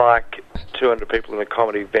 like 200 people in a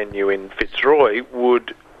comedy venue in Fitzroy,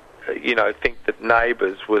 would, think that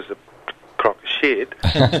Neighbours was a crock of shit.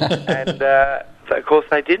 And, of course,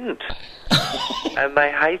 they didn't. And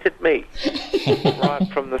they hated me right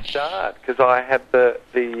from the start because I had the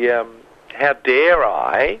how dare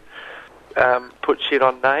I put shit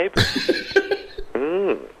on Neighbours.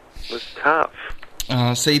 It was tough.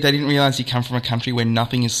 See, they didn't realise you come from a country where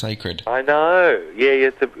nothing is sacred. I know. Yeah,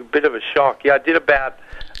 it's a bit of a shock. Yeah, I did about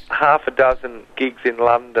half a dozen gigs in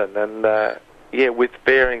London and, with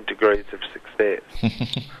varying degrees of success.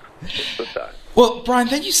 Well, Brian,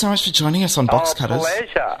 thank you so much for joining us on Box Cutters.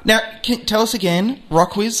 Pleasure. Now, tell us again,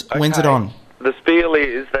 Rock Whiz, when's it on? The spiel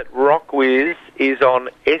is that Rock Whiz is on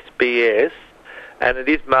SBS, and it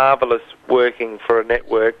is marvellous working for a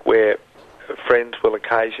network where friends will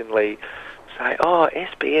occasionally say,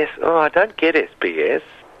 SBS, I don't get SBS.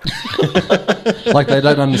 Like they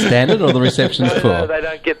don't understand it, or the reception's poor? No, they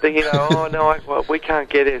don't get the, we can't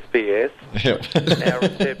get SBS. Yep. Our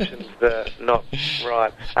reception's not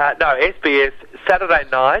right. No, SBS, Saturday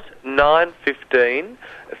night, 9:15.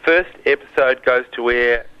 The first episode goes to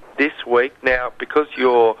air this week. Now, because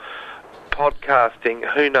you're podcasting,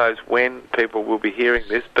 who knows when people will be hearing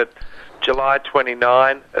this, but July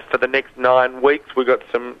 29, for the next 9 weeks, we've got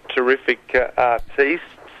some terrific artistes.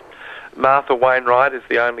 Martha Wainwright is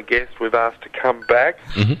the only guest we've asked to come back.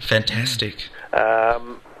 Mm-hmm. Fantastic.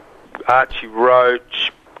 Archie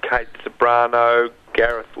Roach, Kate Sobrano,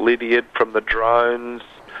 Gareth Lydiard from the Drones,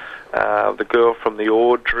 the girl from the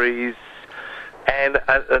Audreys, and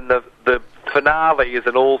the finale is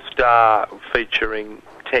an all-star featuring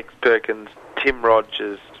Tex Perkins, Tim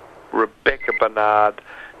Rogers, Rebecca Bernard,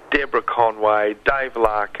 Deborah Conway, Dave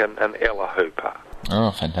Larkin, and Ella Hooper.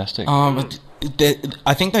 Oh, fantastic.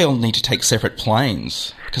 I think they all need to take separate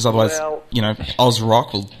planes, because otherwise, Oz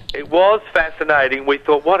Rock will... It was fascinating. We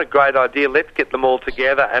thought, what a great idea, let's get them all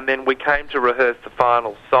together, and then we came to rehearse the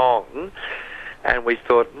final song, and we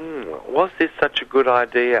thought, was this such a good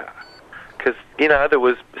idea? Because, there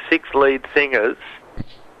was 6 lead singers,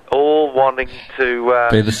 all wanting to...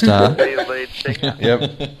 be the star. Be the lead singer. Yep.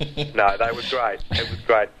 No, they were great. It was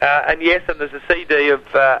great. And there's a CD of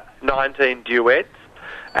 19 duets,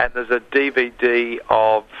 and there's a DVD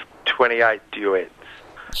of 28 duets.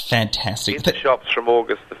 Fantastic. In the shops from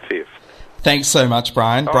August the 5th. Thanks so much,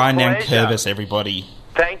 Brian. Oh, Brian pleasure. Nankervis, everybody.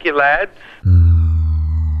 Thank you, lads.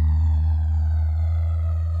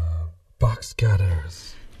 Box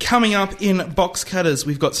cutters. Coming up in Box Cutters,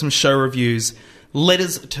 we've got some show reviews,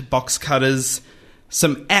 letters to box cutters,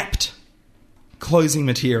 some apt closing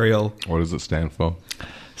material, What does it stand for?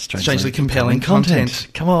 strangely compelling content.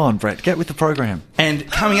 Come on, Brett, get with the program.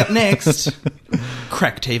 And coming up next,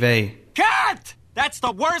 Crack TV. Cut! That's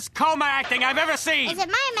the worst coma acting I've ever seen! Is it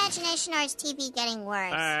my imagination or is TV getting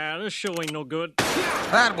worse? This show ain't no good.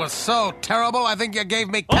 That was so terrible, I think you gave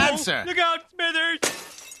me cancer. Look out, Smithers!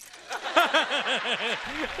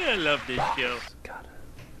 I love this show.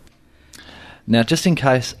 Now, just in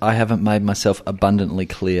case I haven't made myself abundantly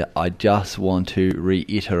clear, I just want to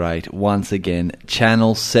reiterate once again,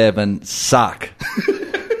 Channel 7 suck.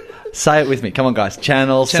 Say it with me. Come on, guys.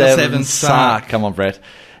 Channel 7 suck. Come on, Brett.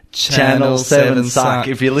 Channel 7 suck.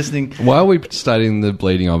 If you're listening... Why are we stating the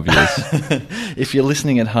bleeding obvious? If you're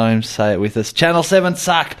listening at home, say it with us. Channel 7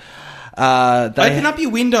 suck. Open up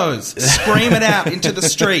your windows. Scream it out into the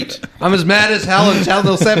street. I'm as mad as hell and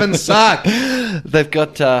Channel 7 suck. They've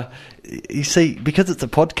got... you see, because it's a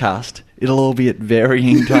podcast, it'll all be at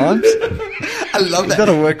varying times. I love that.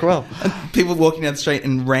 That'll work well. People walking down the street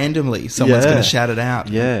and randomly someone's going to shout it out.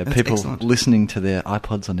 Yeah, That's people excellent. listening to their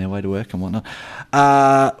iPods on their way to work and whatnot.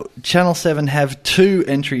 Channel 7 have 2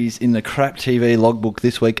 entries in the Crap TV logbook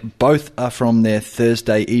this week. Both are from their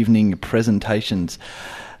Thursday evening presentations.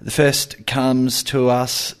 The first comes to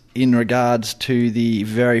us in regards to the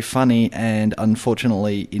very funny and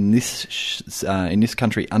unfortunately in this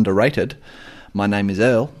country underrated My Name is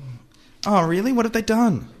Earl. Oh, really? What have they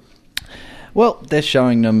done? Well, they're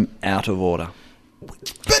showing them out of order.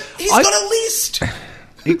 But he's got a list.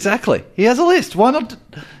 Exactly. He has a list. Why not?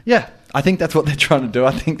 Yeah, I think that's what they're trying to do.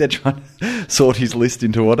 I think they're trying to sort his list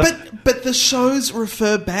into order. But the shows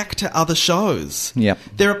refer back to other shows. Yep.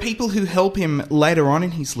 There are people who help him later on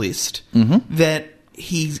in his list that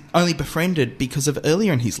he's only befriended because of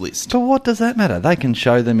earlier in his list. But what does that matter? They can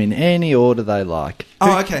show them in any order they like.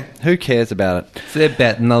 Oh, okay. Who cares about it? It's their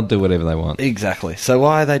bet and they'll do whatever they want. Exactly. So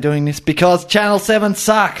why are they doing this? Because Channel 7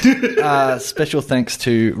 suck. Special thanks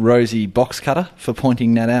to Rosie Boxcutter for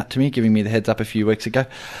pointing that out to me, giving me the heads up a few weeks ago.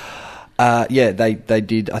 Yeah, they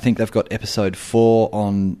did. I think they've got episode 4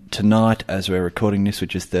 on tonight as we're recording this,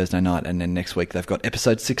 which is Thursday night, and then next week they've got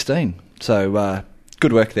episode 16. So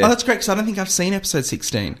good work there. Oh, that's great, because I don't think I've seen episode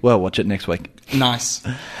 16. Well, watch it next week. Nice.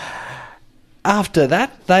 After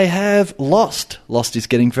that, they have Lost. Lost is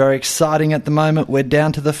getting very exciting at the moment. We're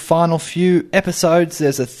down to the final few episodes.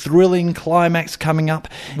 There's a thrilling climax coming up.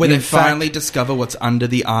 Where they finally discover what's under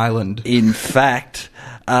the island. In fact,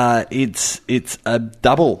 it's a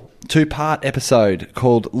double 2-part episode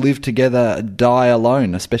called Live Together, Die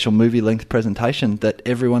Alone, a special movie-length presentation that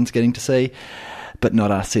everyone's getting to see, but not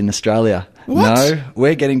us in Australia. What? No,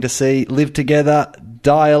 we're getting to see Live Together,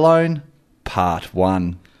 Die Alone, Part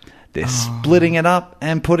 1. They're splitting it up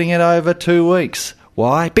and putting it over 2 weeks.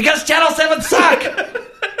 Why? Because Channel 7 suck!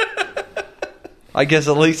 I guess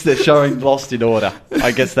at least they're showing Lost in order.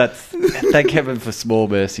 I guess that's... Thank heaven for small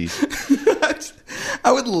mercies.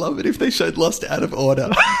 I would love it if they showed Lost out of order.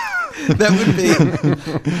 That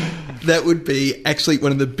would be actually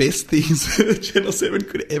one of the best things Channel 7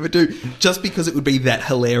 could ever do, just because it would be that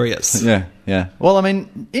hilarious. Yeah, yeah. Well, I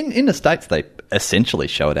mean, in the States, they essentially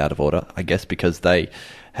show it out of order, I guess, because they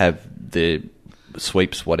have the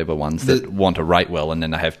sweeps, whatever ones that want to rate well, and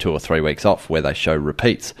then they have 2 or 3 weeks off where they show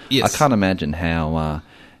repeats. Yes. I can't imagine how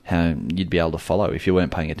you'd be able to follow if you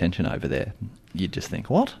weren't paying attention over there. You'd just think,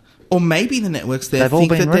 what? Or maybe the networks there They've all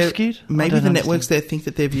think been that rescued? maybe I the don't networks there think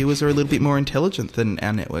that their viewers are a little bit more intelligent than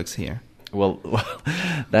our networks here. Well,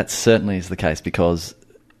 that certainly is the case, because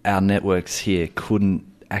our networks here couldn't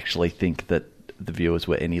actually think that the viewers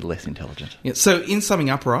were any less intelligent. Yeah, so, in summing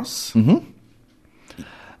up, Ross...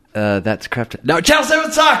 That's crap. No, Channel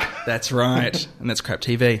 7 suck! That's right. And that's Crap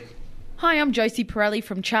TV. Hi, I'm Josie Pirelli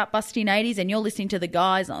from Chartbusting 80s, and you're listening to the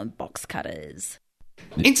guys on Box Cutters.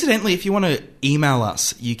 Incidentally, if you want to email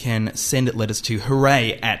us, you can send letters to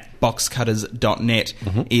hooray@boxcutters.net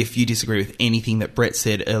if you disagree with anything that Brett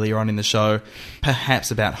said earlier on in the show,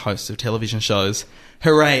 perhaps about hosts of television shows.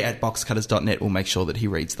 Hooray@boxcutters.net will make sure that he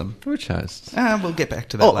reads them. Which hosts? We'll get back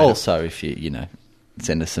to that later. Also, if you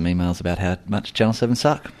send us some emails about how much Channel 7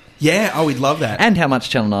 suck. Yeah, we'd love that. And how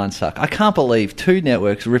much Channel 9 suck. I can't believe 2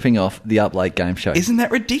 networks ripping off the Up Late game show. Isn't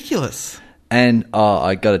that ridiculous? And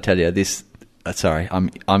I got to tell you, this. Sorry, I'm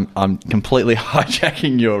completely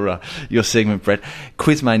hijacking your segment, Brett.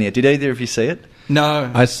 Quizmania. Did either of you see it?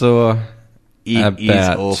 No. I saw It is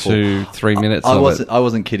about awful. 2-3 minutes I of wasn't. it. I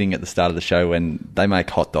wasn't kidding at the start of the show when they make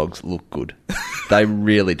hot dogs look good. They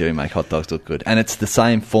really do make hot dogs look good, and it's the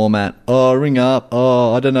same format. Oh, ring up.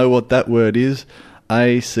 Oh, I don't know what that word is.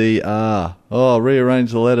 ACR. Oh,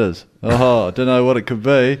 rearrange the letters. Oh, I don't know what it could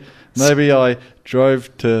be. Maybe I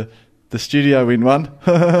drove to the studio in one.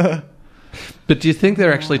 But do you think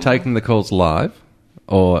they're actually taking the calls live?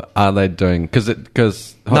 Or are they doing...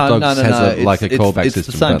 Because Hot Dogs has a callback system, It's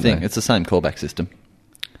the same don't thing. they? It's the same callback system.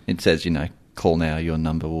 It says, call now, your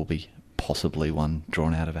number will be possibly one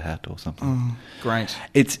drawn out of a hat or something. Oh, great.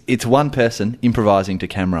 It's one person improvising to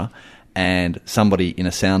camera and somebody in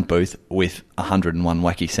a sound booth with 101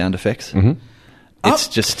 wacky sound effects. Mm-hmm. It's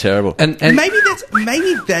just terrible. And maybe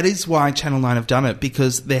that is why Channel 9 have done it,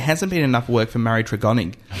 because there hasn't been enough work for Murray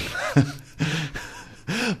Tregoning.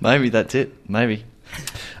 Maybe that's it. Maybe.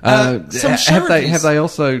 Some show have reviews. they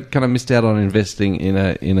also kind of missed out on investing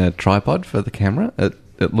in a tripod for the camera?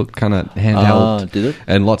 It looked kind of handheld. Oh, did it?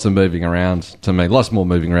 And lots of moving around to me. Lots more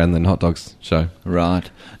moving around than Hot Dogs show. Right.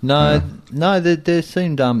 No, there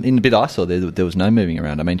seemed... in the bit I saw, there was no moving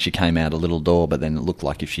around. I mean, she came out a little door, but then it looked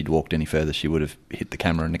like if she'd walked any further, she would have hit the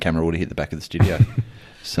camera and the camera would have hit the back of the studio.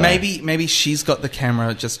 So Maybe she's got the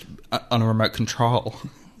camera just on a remote control.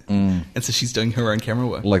 And so she's doing her own camera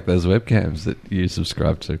work. Like those webcams that you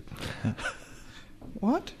subscribe to.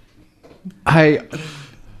 What? Hey,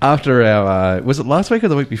 after our... was it last week or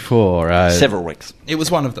the week before? several weeks. It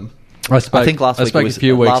was one of them. I think last week it was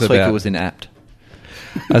inapt.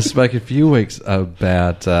 I spoke a few weeks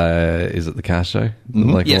about... is it the car show? The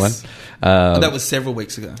local Yes. one? That was several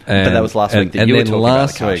weeks ago. But that was last week that you were talking about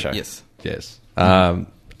the car show. Yes. Yes.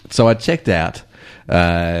 So I checked out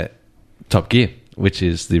Top Gear, which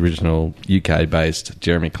is the original UK-based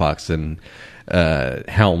Jeremy Clarkson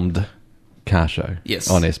helmed car show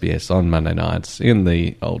on SBS on Monday nights in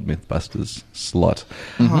the old Mythbusters slot.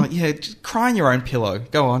 Oh, yeah, just cry in your own pillow.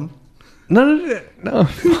 Go on. No, I'm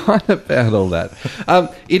fine about all that.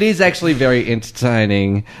 It is actually very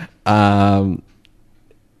entertaining. Jeremy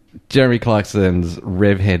Clarkson's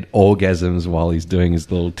revhead orgasms while he's doing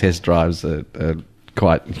his little test drives are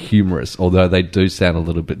quite humorous, although they do sound a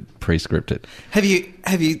little bit pre-scripted. Have you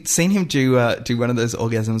seen him do one of those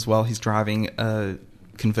orgasms while he's driving a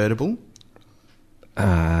convertible?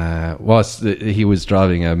 He was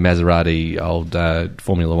driving a Maserati old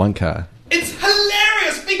Formula One car. It's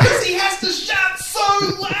hilarious because he has to shout so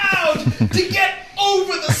loud to get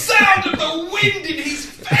over the sound of the wind in his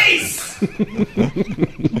face.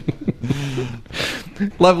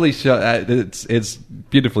 Lovely shot. It's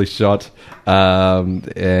beautifully shot,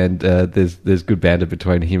 and there's good banter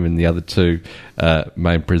between him and the other two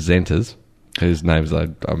main presenters, whose names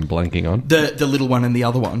I'm blanking on. The little one and the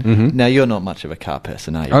other one. Mm-hmm. Now, you're not much of a car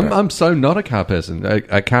person, are you? I'm so not a car person.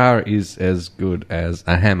 A car is as good as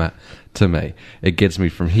a hammer to me. It gets me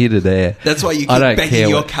from here to there. That's why you keep banging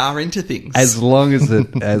your car into things. As long as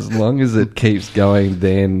it keeps going,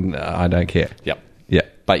 then I don't care. Yep. Yeah.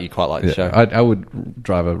 But you quite like the show. I would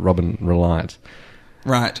drive a Robin Reliant.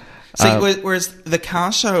 Right. See, whereas the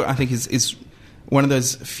car show, I think, is one of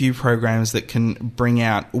those few programs that can bring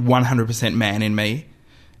out 100% man in me.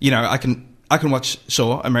 I can watch,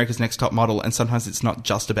 sure, America's Next Top Model, and sometimes it's not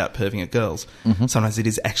just about perving at girls. Mm-hmm. Sometimes it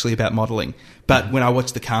is actually about modelling. But when I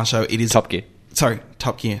watch the car show, it is... Top Gear. Sorry,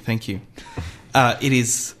 Top Gear, thank you. It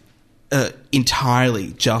is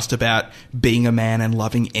entirely just about being a man and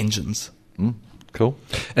loving engines. Cool.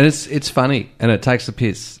 And it's funny, and it takes the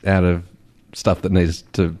piss out of stuff that needs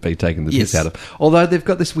to be taken the piss out of. Although they've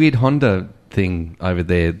got this weird Honda thing over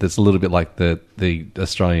there that's a little bit like the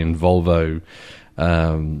Australian Volvo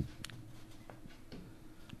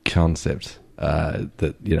concept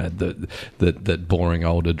that boring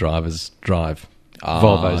older drivers drive.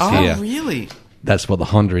 Volvos here. Oh, really? That's what the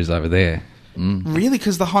Honda is over there. Really?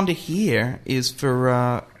 Because the Honda here is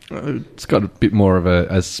for... it's got a bit more of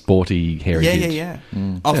a sporty heritage. Yeah.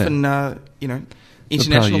 Often,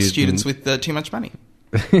 international students with too much money.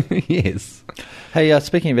 Yes. Hey,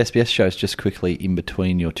 speaking of SBS shows, just quickly in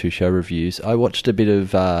between your two show reviews, I watched a bit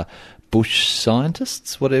of Bush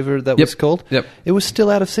Scientists, whatever that was called. Yep. It was still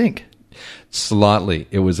out of sync. Slightly.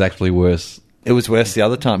 It was actually worse. It was worse the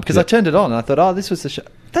other time because I turned it on and I thought, this was the show.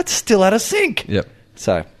 That's still out of sync. Yep.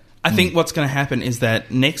 So I think what's going to happen is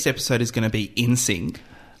that next episode is going to be in sync,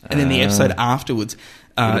 and then the episode afterwards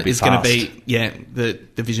is going to be the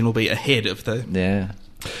vision will be ahead of the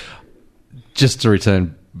Just to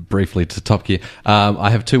return briefly to Top Gear, I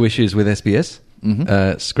have two issues with SBS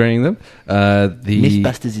screening them. The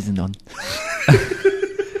Mythbusters isn't on.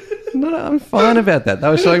 No, I'm fine about that. They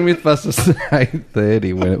were showing Mythbusters at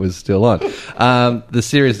 8:30 when it was still on. The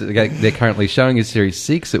series that they're currently showing is Series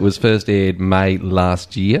 6. It was first aired May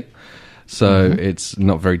last year. So it's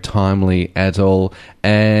not very timely at all.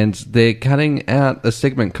 And they're cutting out a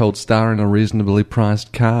segment called Star in a Reasonably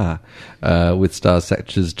Priced Car with stars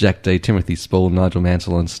such as Jack D, Timothy Spall, Nigel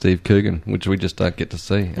Mansell and Steve Coogan, which we just don't get to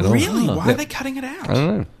see at all. Really? Why are they cutting it out? I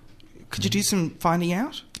don't know. Could you do some finding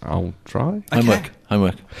out? I'll try. Okay.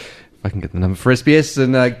 Homework. If I can get the number for SBS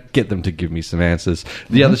and get them to give me some answers.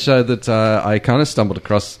 The other show that I kind of stumbled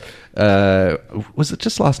across, was it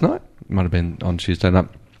just last night? It might have been on Tuesday night.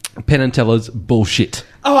 Penn and Teller's Bullshit.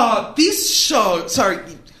 Oh, this show... Sorry.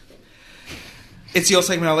 It's your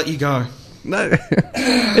segment, I'll let you go. No.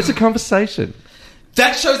 It's a conversation.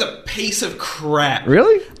 That show's a piece of crap.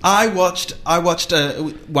 Really? I watched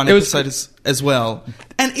one episode as well.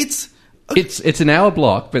 And it's an hour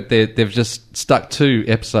block, but they've just stuck 2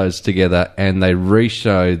 episodes together and they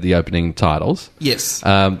re-show the opening titles. Yes.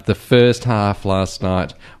 The first half last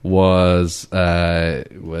night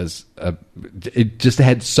it just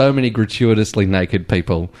had so many gratuitously naked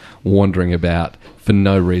people wandering about for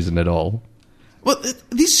no reason at all. Well,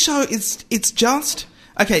 this show it's just...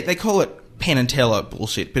 Okay, they call it Penn and Teller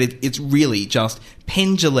bullshit, but it's really just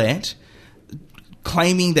Penn Jillette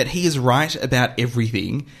claiming that he is right about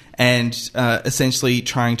everything and essentially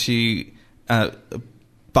trying to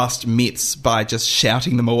bust myths by just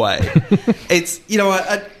shouting them away. It's, you know,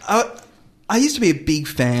 I used to be a big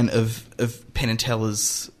fan of Penn and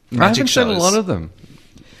Teller's magic shows. I haven't seen a lot of them.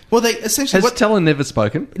 Well, they essentially... Has Teller never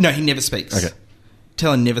spoken? No, he never speaks. Okay.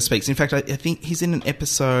 Teller never speaks. In fact, I think he's in an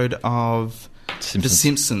episode of The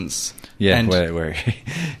Simpsons. Yeah, and where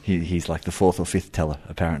he's like the 4th or 5th Teller,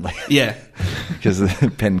 apparently. Yeah. Because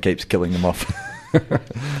Penn keeps killing them off.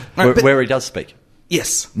 Right, where he does speak.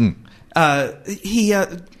 Yes. Mm. He,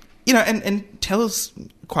 you know, and Teller's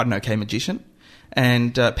quite an okay magician.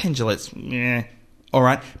 And Penn Jillette's, all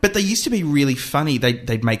right. But they used to be really funny.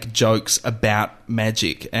 They'd make jokes about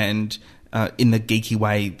magic and in the geeky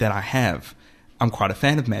way that I have. I'm quite a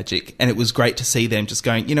fan of magic. And it was great to see them just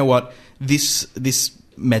going, you know what, this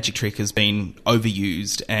magic trick has been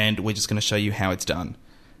overused and we're just going to show you how it's done.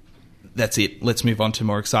 That's it. Let's move on to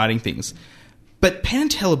more exciting things. But Penn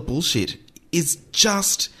and Teller bullshit is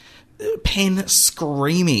just Penn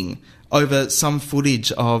screaming over some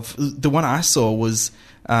footage of... The one I saw was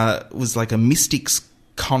like a mystics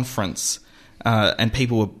conference and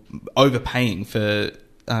people were overpaying for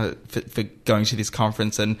going to this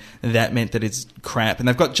conference, and that meant that it's crap. And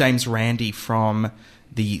they've got James Randi from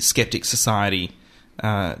the Skeptic Society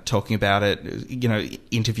talking about it, you know,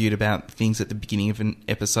 interviewed about things at the beginning of an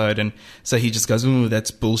episode, and so he just goes, "Ooh, that's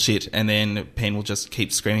bullshit," and then Penn will just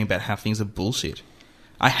keep screaming about how things are bullshit.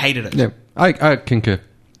 I hated it. Yeah, I concur.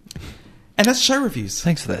 And that's show reviews.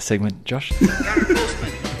 Thanks for that segment, Josh. I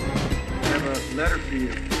have a letter for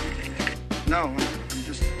you. No, I'm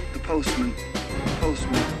just the postman.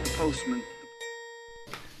 The postman.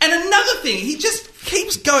 And another thing, he just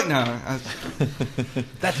keeps going. No,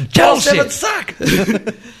 that's bullshit. Suck.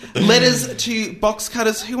 Letters to box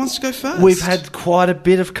cutters. Who wants to go first? We've had quite a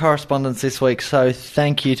bit of correspondence this week, so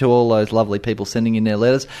thank you to all those lovely people sending in their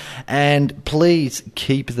letters, and please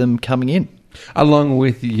keep them coming in. Along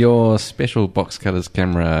with your special box cutters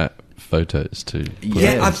camera photos too.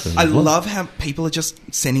 Yeah, I love how people are just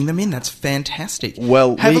sending them in. That's fantastic.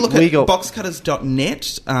 Well, have a look at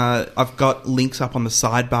boxcutters.net. I've got links up on the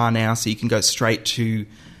sidebar now, so you can go straight to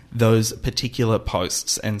those particular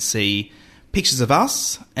posts and see pictures of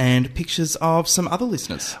us and pictures of some other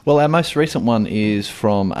listeners. Well, our most recent one is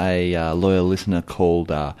from a loyal listener called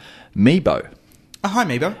Meebo. Hi,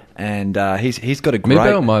 Meebo. And he's got a great...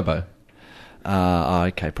 Meebo or Mobo?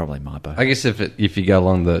 Okay, probably Mobo. I guess if you go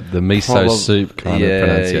along the miso soup kind of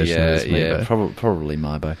pronunciation, it's Meebo. Probably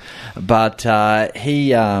Mobo. But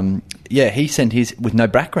he sent his with no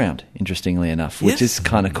background, interestingly enough, which is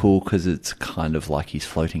kind of cool because it's kind of like he's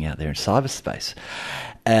floating out there in cyberspace.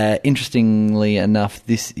 Interestingly enough,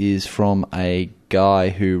 this is from a guy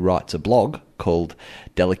who writes a blog called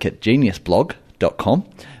DelicateGeniusBlog.com,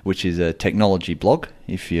 which is a technology blog.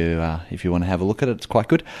 If you want to have a look at it, it's quite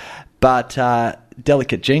good. But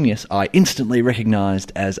Delicate Genius, I instantly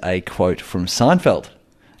recognised as a quote from Seinfeld.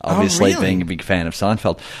 Obviously, being a big fan of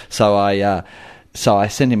Seinfeld. So I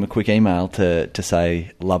sent him a quick email to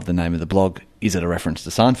say, love the name of the blog. Is it a reference to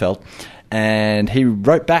Seinfeld? And he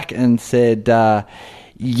wrote back and said,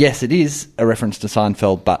 yes, it is a reference to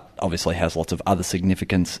Seinfeld, but obviously has lots of other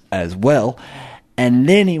significance as well. And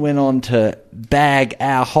then he went on to bag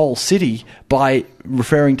our whole city by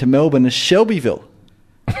referring to Melbourne as Shelbyville.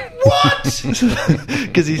 What?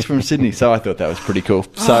 Because he's from Sydney, so I thought that was pretty cool.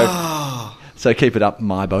 So keep it up,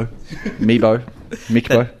 Mibo.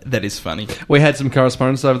 That is funny. We had some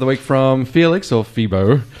correspondence over the week from Felix, or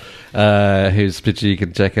Phoebo, whose picture you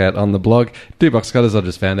can check out on the blog. Box Cutters, I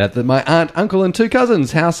just found out that my aunt, uncle and 2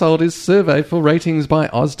 cousins' household is surveyed for ratings by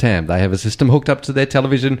Oztam. They have a system hooked up to their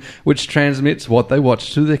television which transmits what they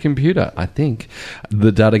watch to their computer. I think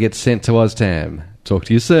the data gets sent to Oztam. Talk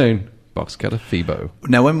to you soon. Box Cutter Phoebo.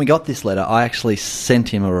 Now, when we got this letter, I actually sent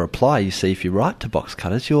him a reply. You see, if you write to Box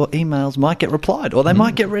Cutters, your emails might get replied, or they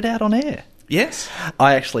might get read out on air. Yes.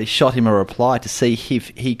 I actually shot him a reply to see if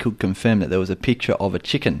he could confirm that there was a picture of a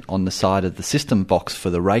chicken on the side of the system box for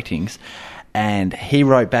the ratings, and he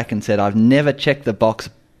wrote back and said, I've never checked the box,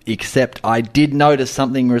 except I did notice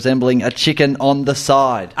something resembling a chicken on the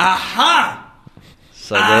side. Aha!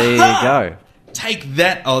 So there you go. Take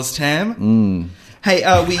that, Oztam. Hey,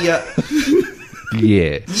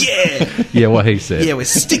 Yeah. Yeah, what he said. Yeah, we're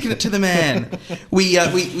sticking it to the man. We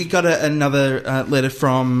got another letter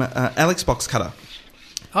from Alex Box Cutter.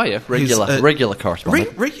 Oh, yeah, regular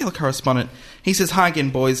correspondent. Regular correspondent. He says, hi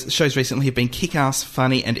again, boys. Shows recently have been kick-ass,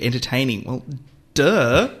 funny and entertaining. Well,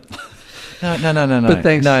 duh. No. But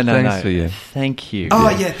thanks No. for you. Thank you.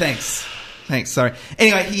 Oh, yeah, thanks. Sorry.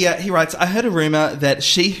 Anyway, he writes, I heard a rumour that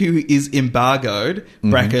she who is embargoed,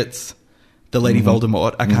 brackets... the Lady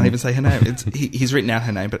Voldemort. I can't even say her name. He's written out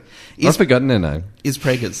her name, but... I've forgotten her name. Is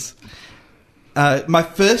Preggers. My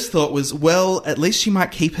first thought was, well, at least she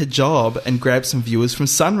might keep her job and grab some viewers from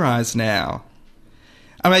Sunrise now.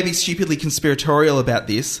 I may be stupidly conspiratorial about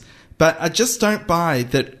this, but I just don't buy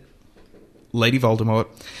that Lady Voldemort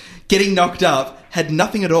getting knocked up had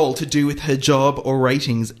nothing at all to do with her job or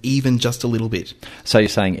ratings, even just a little bit. So you're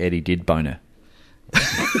saying Eddie did bone her?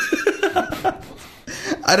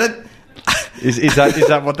 I don't... Is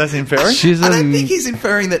that what that's inferring? I don't think he's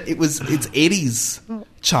inferring that it's Eddie's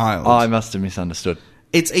child. Oh, I must have misunderstood.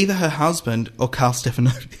 It's either her husband or Carl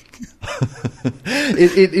Stefanovic.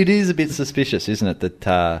 It is a bit suspicious, isn't it,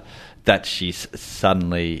 that she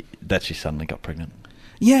suddenly got pregnant?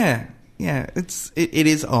 Yeah. It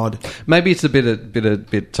is odd. Maybe it's a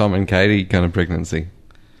bit Tom and Katie kind of pregnancy.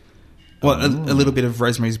 Well, a little bit of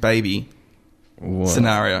Rosemary's Baby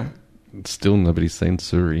scenario. Still nobody's seen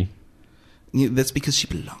Suri. Yeah, that's because she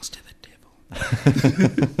belongs to the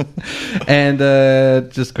devil. And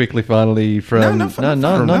just quickly, finally, from... not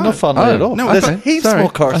finally at all. No, there's heaps more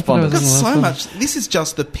correspondence. Got so much. This is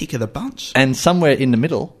just the pick of the bunch. And somewhere in the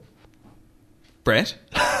middle... Brett?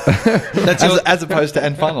 as opposed to,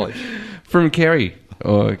 and finally... From Kerry.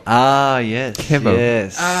 Yes. Kevo.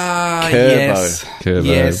 Yes. Yes. Kervo.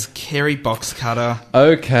 Yes, Kerry Box Cutter.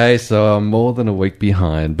 Okay, so I'm more than a week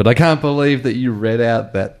behind, but I can't believe that you read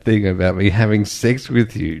out that thing about me having sex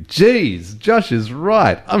with you. Jeez, Josh is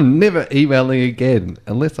right. I'm never emailing again,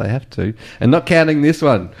 unless I have to. And not counting this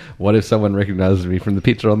one. What if someone recognises me from the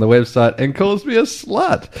picture on the website and calls me a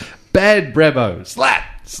slut? Bad Bravo. Slut.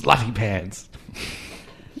 Slutty pants.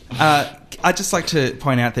 I'd just like to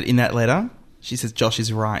point out that in that letter... she says Josh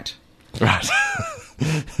is right. Right.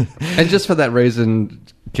 And just for that reason,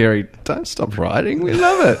 Kerry, don't stop writing. We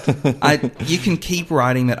love it. You can keep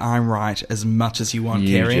writing that I'm right as much as you want,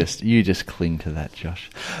 Kerry. You just cling to that, Josh.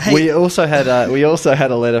 Hey. We also had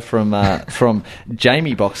a letter from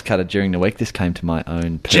Jamie Box Cutter during the week. This came to my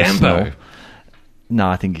own personal... Jambo. No,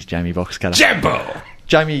 I think it's Jamie Box Cutter. Jambo.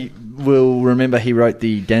 Jamie will remember he wrote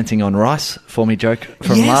the Dancing on Rice for me joke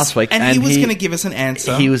from last week. And he was going to give us an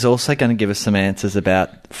answer. He was also going to give us some answers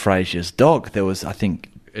about Frasier's dog. There was, I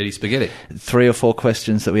think... Eddie Spaghetti. 3 or 4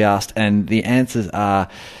 questions that we asked, and the answers are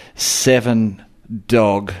 7,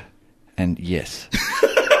 dog, and yes.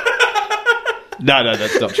 No,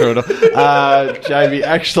 that's not true at all. Jamie,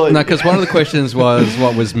 actually... No, because one of the questions was,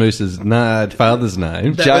 what was Moose's father's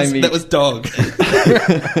name? That was dog.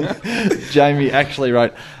 Jamie actually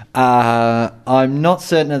wrote, I'm not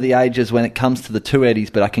certain of the ages when it comes to the 2 Eddies,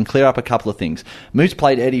 but I can clear up a couple of things. Moose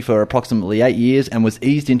played Eddie for approximately 8 years and was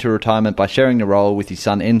eased into retirement by sharing the role with his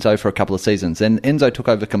son Enzo for a couple of seasons. Then Enzo took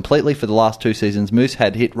over completely for the last 2 seasons. Moose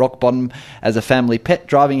had hit rock bottom as a family pet,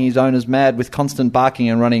 driving his owners mad with constant barking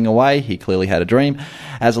and running away. He clearly had a dream.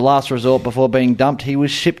 As a last resort before being dumped, he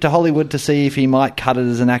was shipped to Hollywood to see if he might cut it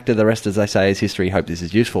as an actor. The rest, as they say, is history. Hope this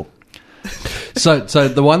is useful. So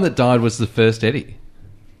the one that died was the first Eddie.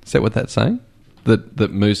 Is that what that's saying?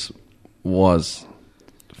 That Moose was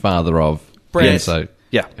father of Enzo,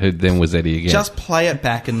 who then was Eddie again. Just play it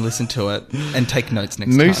back and listen to it and take notes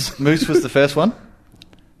next time. Moose was the first one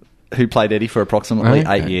who played Eddie for approximately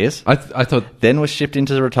 8 years. I thought... Then was shipped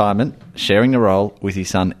into retirement, sharing the role with his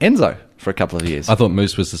son Enzo for a couple of years. I thought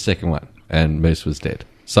Moose was the second one and Moose was dead.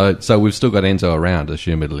 So we've still got Enzo around,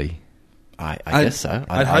 assumedly. I guess so.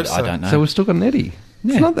 I'd hope so. I don't know. So we've still got an Eddie.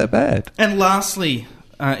 Yeah. It's not that bad. And lastly,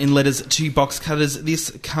 in letters to Box Cutters, this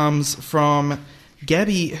comes from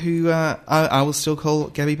Gabby, who I will still call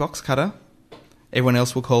Gabby Box Cutter. Everyone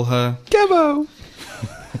else will call her Gabbo.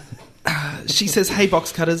 She says, "Hey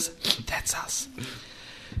Box Cutters, that's us.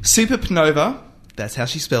 Superpnova, that's how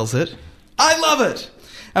she spells it. I love it.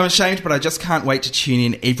 I'm ashamed, but I just can't wait to tune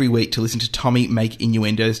in every week to listen to Tommy make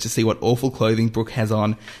innuendos, to see what awful clothing Brooke has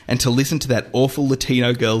on, and to listen to that awful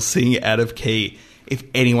Latino girl sing out of key. If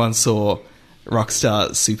anyone saw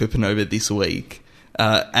Rockstar Superpnova this week,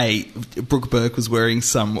 Brooke Burke was wearing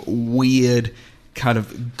some weird kind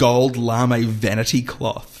of gold lame vanity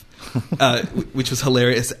cloth, which was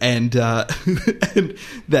hilarious, and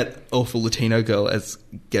that awful Latino girl, as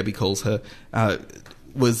Gabby calls her,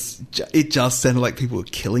 it just sounded like people were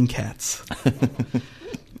killing cats.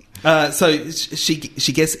 So she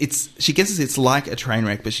guesses it's like a train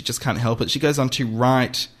wreck, but she just can't help it. She goes on to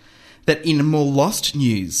write that in more lost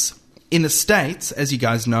news, in the States, as you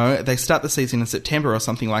guys know, they start the season in September or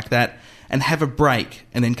something like that and have a break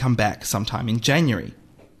and then come back sometime in January.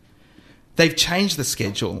 They've changed the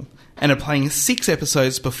schedule and are playing 6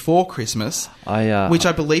 episodes before Christmas, which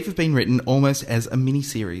I believe have been written almost as a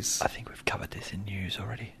mini-series. I think we've covered this in news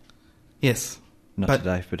already. Yes. Not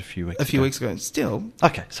today, but a few weeks ago. A few weeks ago. Still.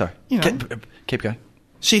 Okay, sorry. You know, keep going.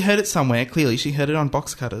 She heard it somewhere. Clearly, she heard it on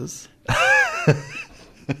Box Cutters.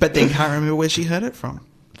 But then can't remember where she heard it from.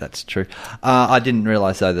 That's true. I didn't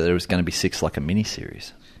realise, though, that there was going to be 6 like a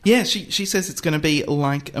mini-series. Yeah, she says it's going to be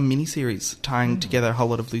like a mini-series, tying together a whole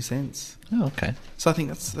lot of loose ends. Oh, okay. So I think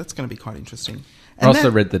that's going to be quite interesting. I also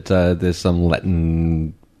read that there's some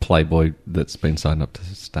Latin playboy that's been signed up to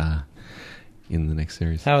star in the next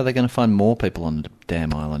series. How are they going to find more people on the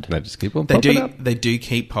damn island? They just keep on popping up. They do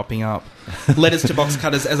keep popping up. Letters to Box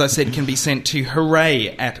Cutters, as I said, can be sent to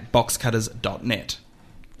hooray@boxcutters.net.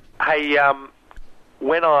 Hey,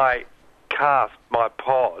 when I cast my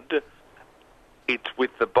pod, it's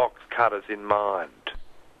with the Box Cutters in mind.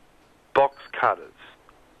 Box Cutters.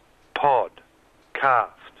 Pod.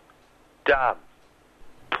 Cast. Done.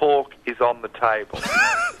 Pork is on the table.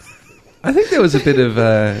 I think there was a bit of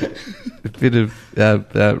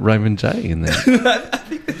Raymond J in there. I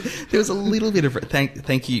think there was a little bit of...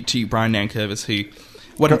 Thank you to Brian Nankervis, who...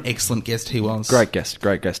 What an excellent guest he was. Great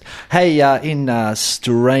guest. Hey, in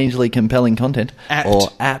strangely compelling content, Apt. or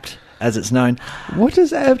apt, as it's known. What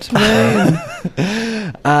does apt mean?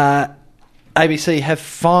 ABC have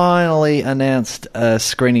finally announced a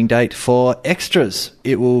screening date for Extras.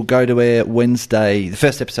 It will go to air Wednesday. The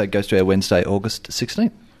first episode goes to air Wednesday, August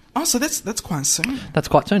 16th. Oh, so that's quite soon. That's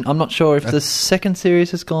quite soon. I'm not sure if the second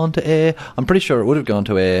series has gone to air. I'm pretty sure it would have gone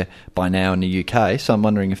to air by now in the UK, so I'm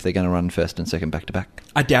wondering if they're going to run first and second back-to-back.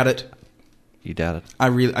 I doubt it. You doubt it? I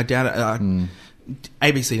doubt it.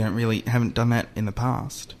 ABC haven't done that in the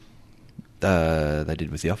past. They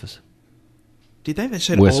did with The Office. Did they? They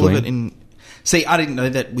showed West all Wing. of it in... See, I didn't know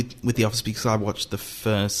that with The Office because I watched the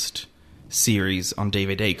first series on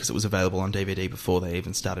DVD because it was available on DVD before they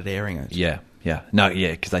even started airing it. Yeah. No,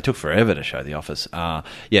 because they took forever to show The Office.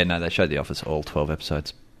 They showed The Office all 12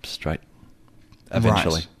 episodes straight,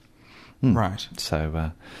 eventually. Right.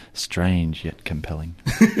 So, strange yet compelling.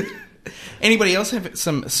 Anybody else have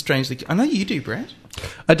some strangely... I know you do, Brett.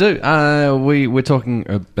 I do. We're talking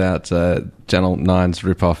about Channel 9's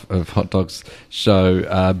rip-off of Hot Dogs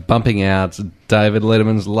show, bumping out David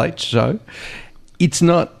Letterman's Late Show. It's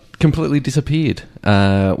not completely disappeared.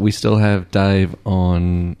 We still have Dave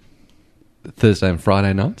on Thursday and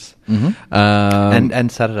Friday nights. Mm-hmm.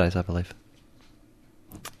 And Saturdays, I believe.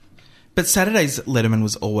 But Saturday's Letterman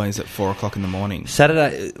was always at 4 o'clock in the morning.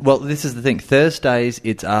 Saturday... Well, this is the thing. Thursdays,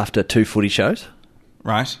 it's after 2 footy shows.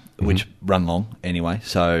 Right. Which run long anyway,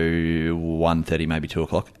 so 1:30, maybe 2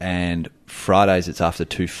 o'clock. And Fridays, it's after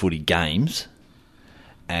 2 footy games.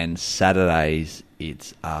 And Saturdays,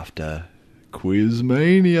 it's after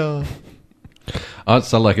Quizmania. Oh,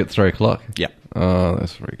 it's like at 3 o'clock? Yeah. Oh,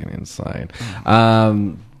 that's freaking insane.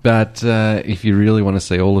 But if you really want to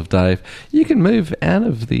see all of Dave, you can move out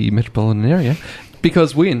of the metropolitan area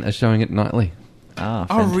because Win are showing it nightly. Ah,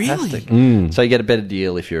 Oh, fantastic. really? So you get a better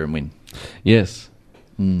deal if you're in Win. Yes.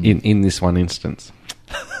 In this one instance.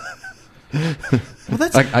 Well,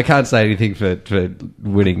 that's... I can't say anything for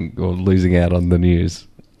winning or losing out on the news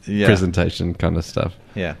presentation kind of stuff.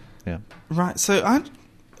 Yeah. Right, so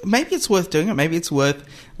maybe it's worth doing it. Maybe it's worth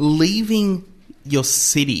leaving your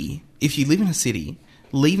city. If you live in a city,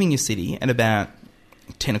 leaving your city at about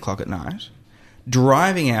 10 o'clock at night,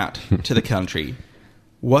 driving out to the country,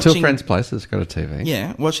 Watching, Till Friends Place has got a TV.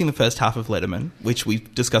 Yeah, watching the first half of Letterman, which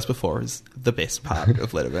we've discussed before is the best part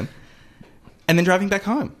of Letterman, and then driving back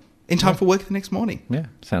home in time for work the next morning. Yeah,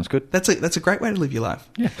 sounds good. That's a great way to live your life.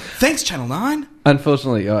 Yeah. Thanks, Channel 9.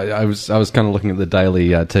 Unfortunately, I was kind of looking at the daily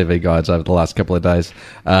TV guides over the last couple of days,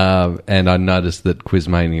 and I noticed that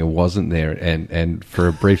Quizmania wasn't there, and for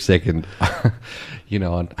a brief second,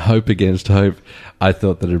 on hope against hope, I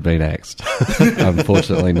thought that it had been axed.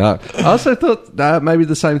 Unfortunately, no. I also thought maybe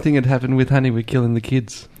the same thing had happened with Honey, We're Killing the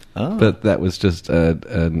Kids. Oh. But that was just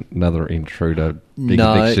another intruder, big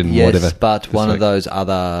addiction, whatever. But one of those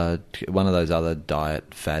other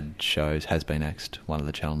diet fad shows has been axed. One of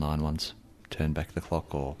the Channel 9 ones, Turn Back the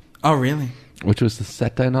Clock, or oh really? Which was the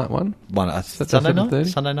Saturday night one? Sunday night.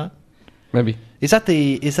 Sunday night. Maybe. Is that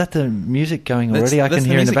the music going already? I can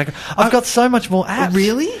hear in the background. I've got so much more apps.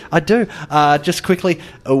 Really? I do. Just quickly,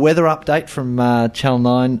 a weather update from Channel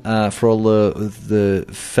 9 for all the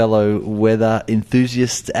fellow weather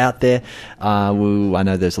enthusiasts out there. I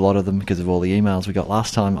know there's a lot of them because of all the emails we got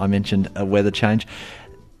last time I mentioned a weather change.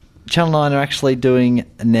 Channel 9 are actually doing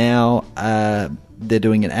now, they're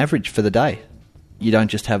doing an average for the day. You don't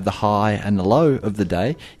just have the high and the low of the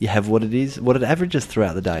day. You have what it averages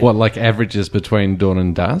throughout the day. What, like averages between dawn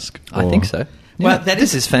and dusk? I think so. Well, yeah,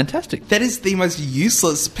 this is fantastic. That is the most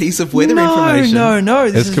useless piece of weather information.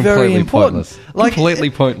 No. This is very important. Pointless.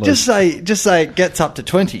 Completely pointless. Just say it gets up to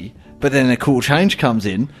 20, but then a cool change comes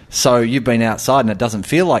in. So you've been outside and it doesn't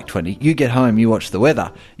feel like 20. You get home, you watch the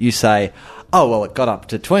weather. You say, oh, well, it got up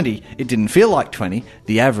to 20. It didn't feel like 20.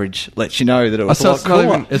 The average lets you know that it was a lot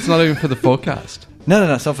cooler. It's not even for the forecast.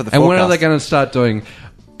 No, it's not for the forecast. And when are they going to start doing,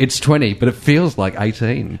 it's 20, but it feels like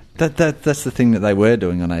 18? That's the thing that they were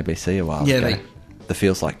doing on ABC a while ago. The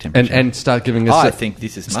feels like temperature. And start giving us... I think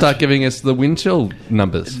this is giving us the wind chill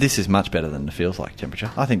numbers. This is much better than the feels like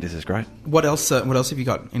temperature. I think this is great. What else have you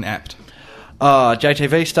got in apt?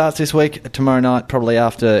 JTV starts this week, tomorrow night, probably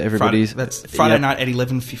after everybody's... Friday night at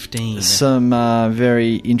 11:15. Some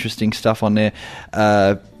very interesting stuff on there,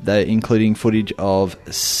 including footage of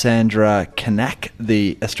Sandra Kanak,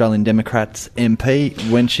 the Australian Democrats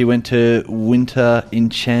MP, when she went to Winter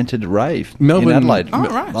Enchanted Rave in Adelaide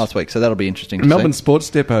last week. So that'll be interesting to Melbourne see.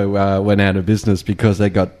 Sports Depot went out of business because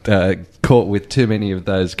they got caught with too many of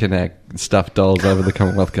those Kanak stuffed dolls over the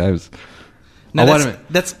Commonwealth Games. No,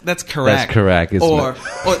 that's correct. That's correct, isn't or, it?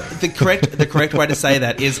 Or the correct way to say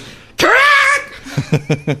that is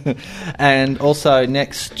correct. And also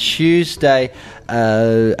next Tuesday,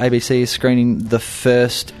 ABC is screening the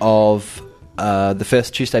first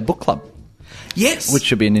Tuesday Book Club. Yes, which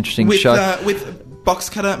should be an interesting show with box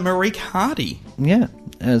cutter Marique Hardy. Yeah,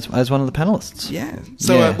 as one of the panelists. Yeah,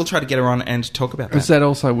 so we'll try to get her on and talk about that. Is that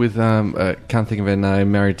also with can't think of her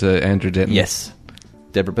name, married to Andrew Denton? Yes,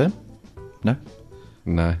 Deborah Byrne.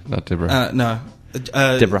 No, not Deborah. No.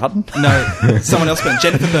 Deborah Hutton? No, someone else.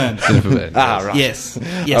 Jennifer Byrne. Jennifer Byrne. Right. Yes.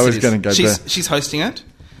 I was going to go there. She's hosting it.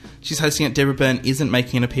 Deborah Byrne isn't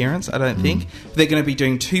making an appearance, I don't think. They're going to be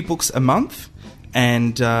doing 2 books a month,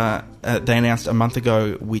 and they announced a month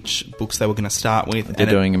ago which books they were going to start with. They're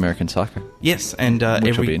doing American Psycho. Yes, and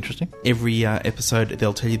which will be interesting. Every episode,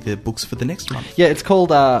 they'll tell you the books for the next month. Yeah, it's called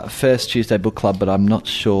First Tuesday Book Club, but I'm not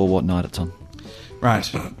sure what night it's on.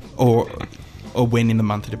 Right. Or when in the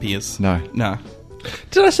month it appears. No.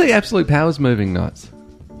 Did I see Absolute Power's moving nights?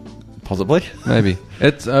 Possibly. Maybe.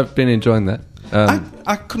 I've been enjoying that.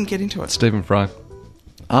 I couldn't get into it. Stephen Fry.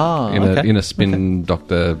 Okay. In a spin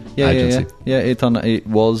doctor agency. Yeah, it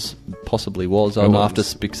was on After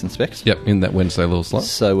Spicks and Specs. Yep, in that Wednesday little slot.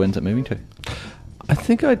 So when's it moving to? I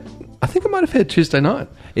think I might have had Tuesday night.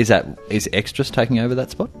 Is Extras taking over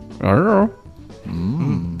that spot? I don't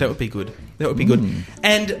know. That would be good.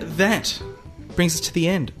 And that brings us to the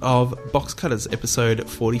end of Box Cutters episode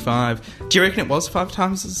 45. Do you reckon it was 5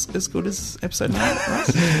 times as good as episode 9?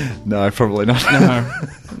 Right? No, probably not. No,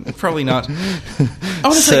 probably not.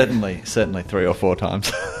 Certainly 3 or 4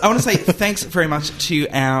 times. I want to say thanks very much to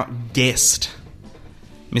our guest,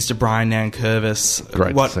 Mr. Brian Nankervis.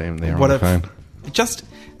 Great to see him there on the phone.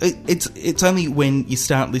 It's only when you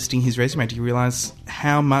start listing his resume do you realise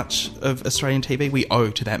how much of Australian TV we owe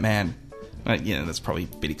to that man. That's probably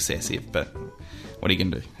a bit excessive, but what are you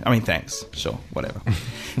going to do? I mean, thanks. Sure, whatever.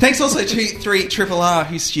 Thanks also to 3RRR,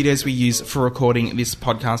 whose studios we use for recording this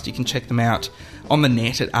podcast. You can check them out on the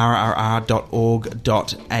net at rrr.org.au,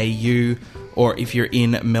 or if you're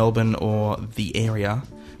in Melbourne or the area,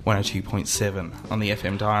 102.7 on the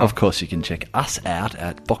FM dial. Of course, you can check us out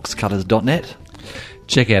at boxcutters.net.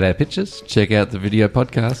 Check out our pictures. Check out the video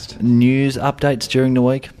podcast. News updates during the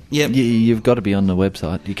week. Yep. You've got to be on the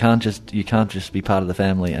website. You can't just be part of the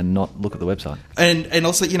family and not look at the website. And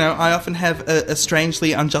also, I often have a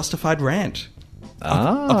strangely unjustified rant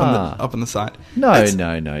up on the site. No.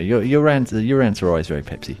 Your rants are always very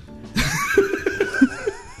Pepsi.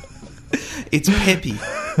 It's peppy.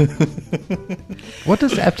 What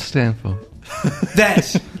does APT stand for?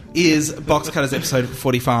 That is Box Cutters episode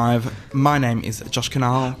 45. My name is Josh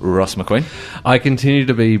Canal. Ross McQueen. I continue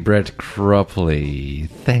to be Brett Cropley.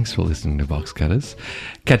 Thanks for listening to Box Cutters.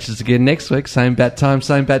 Catch us again next week. Same bat time,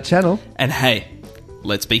 same bat channel. And hey,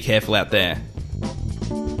 let's be careful out there.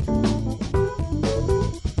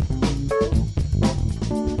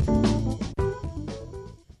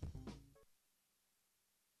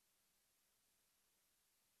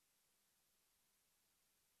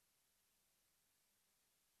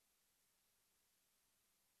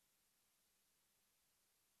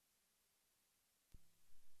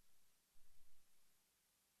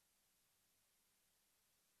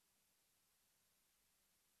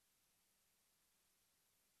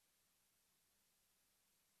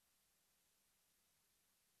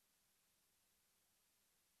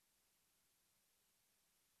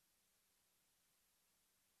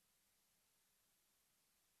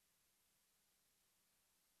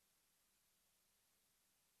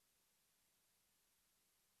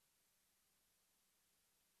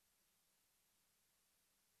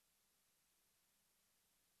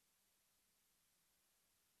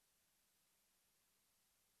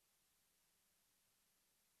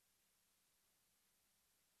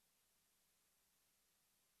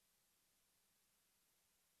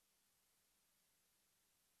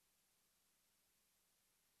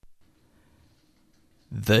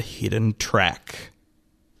 The Hidden Track.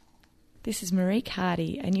 This is Marique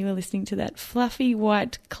Hardy, and you are listening to that fluffy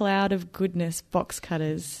white cloud of goodness, Box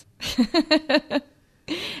Cutters. Stick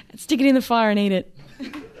it in the fire and eat it.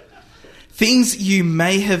 Things you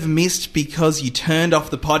may have missed because you turned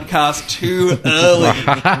off the podcast too early.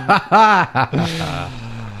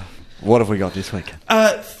 What have we got this week?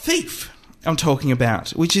 Thief, I'm talking about,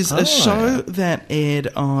 which is a show that aired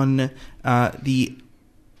on the...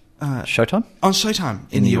 Showtime? On Showtime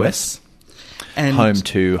in the US. And home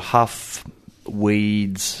to Huff,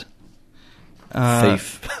 Weeds,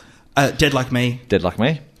 Thief. Dead Like Me. Dead Like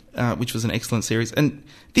Me. Which was an excellent series. And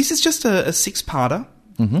this is just a six-parter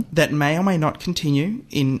that may or may not continue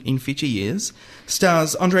in future years.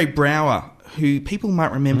 Stars Andre Braugher, who people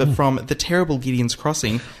might remember from The Terrible Gideon's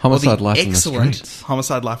Crossing. Homicide Life on the excellent Streets.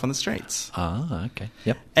 Homicide Life on the Streets. Ah, okay.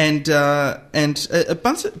 Yep. And a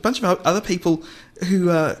bunch of other people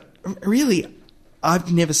who... really,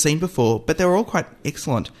 I've never seen before, but they were all quite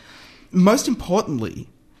excellent. Most importantly,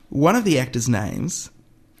 one of the actors' names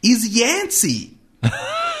is Yancey.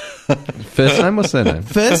 First name or surname?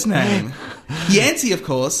 First name. Yancey, of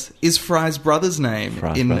course, is Fry's brother's name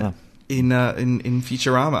in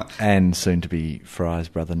Futurama. And soon to be Fry's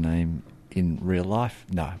brother name in real life?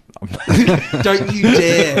 No. Don't you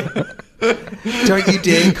dare. Don't you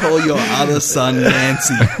dare call your other son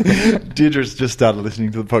Nancy. Deirdre's just started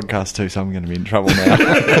listening to the podcast too, so I'm going to be in trouble now.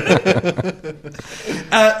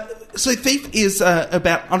 So Thief is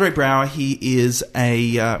about Andre Braugher. He is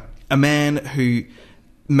a man who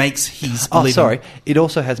makes his living. Sorry. It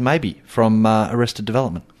also has Maybe from Arrested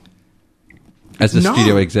Development. As a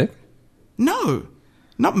studio exec? No,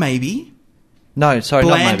 not Maybe. No, sorry,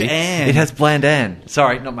 Bland not Maybe. Ann. It has Bland Ann.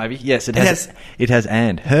 Sorry, not Maybe. Yes, it has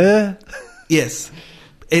Ann. Her? Yes.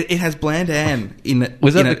 It has Bland Ann in it.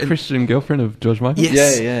 Was that the Christian girlfriend of George Michael?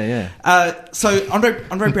 Yes. Yeah. So Andre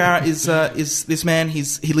Braugher is this man. He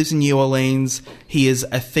lives in New Orleans. He is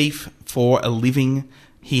a thief for a living.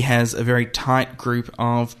 He has a very tight group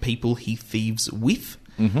of people he thieves with,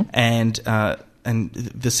 and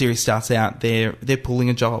the series starts out they're pulling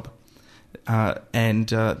a job. And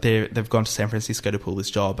they've gone to San Francisco to pull this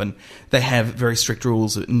job, and they have very strict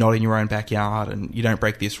rules: not in your own backyard, and you don't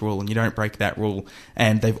break this rule, and you don't break that rule.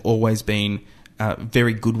 And they've always been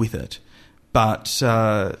very good with it. But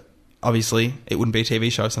obviously, it wouldn't be a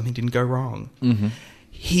TV show if something didn't go wrong. Mm-hmm.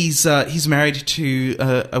 He's married to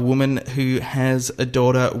a woman who has a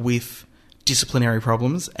daughter with disciplinary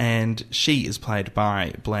problems, and she is played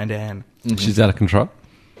by Bland Ann. Mm-hmm. She's out of control.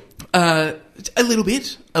 A little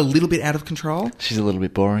bit out of control. She's a little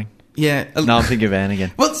bit boring. Yeah. No, I'm thinking of Anne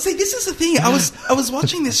again. Well, see, this is the thing. I was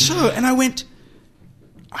watching this show and I went,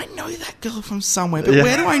 I know that girl from somewhere, but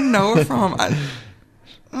where do I know her from?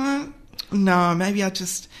 No, maybe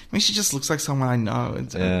she just looks like someone I know.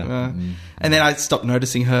 And then I stopped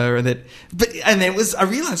noticing her, and then I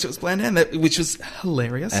realised it was Bland Ann, which was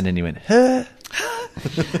hilarious. And then you went, huh?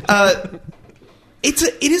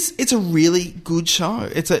 It's a really good show.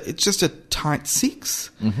 It's just a tight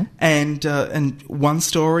 6, and one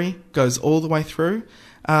story goes all the way through.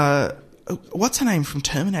 What's her name from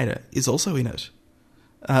Terminator is also in it.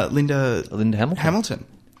 Linda Hamilton.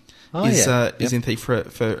 Is in Thief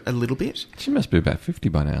for a little bit. She must be about 50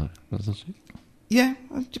 by now, doesn't she? Yeah,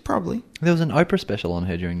 probably. There was an Oprah special on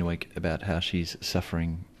her during the week about how she's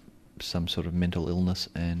suffering some sort of mental illness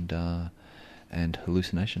and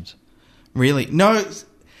hallucinations. Really? No,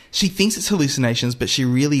 she thinks it's hallucinations, but she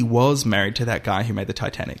really was married to that guy who made the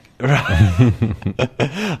Titanic. Right.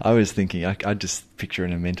 I was thinking, I just picture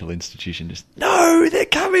in a mental institution, just, no, they're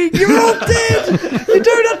coming, you're all dead, you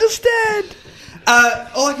don't understand.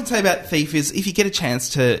 All I can say about Thief is, if you get a chance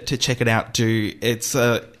to check it out, do.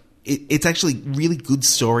 It's actually really good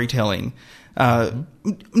storytelling.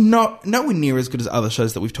 Nowhere near as good as other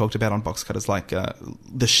shows that we've talked about on Box Cutters, like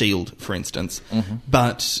The Shield, for instance.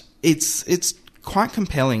 But it's quite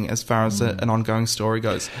compelling as far as an ongoing story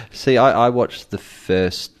goes. See, I watched the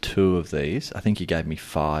first 2 of these. I think you gave me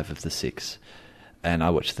 5 of the 6. And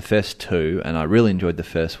I watched the first 2, and I really enjoyed the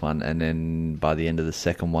first one. And then by the end of the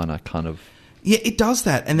second one, I kind of... Yeah, it does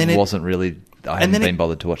that. And then wasn't really... I haven't been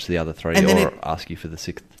bothered to watch the other 3 or ask you for the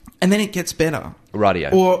 6th. And then it gets better.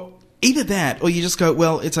 Rightio. Or either that, or you just go,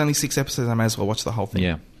 well, it's only 6 episodes, I may as well watch the whole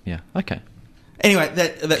thing. Yeah. Okay. Anyway,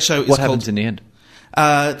 that show is What happens in the end?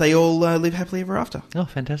 They all live happily ever after. Oh,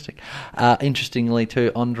 fantastic. Interestingly,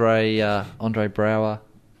 too, Andre Braugher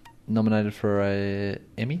nominated for a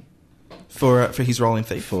Emmy. For his role in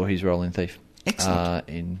Thief. For his role in Thief. Excellent.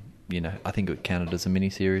 I think it counted as a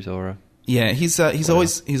miniseries or a... Yeah, he's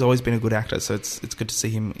always been a good actor, so it's good to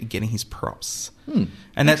see him getting his props.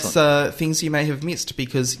 And that's things you may have missed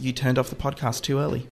because you turned off the podcast too early.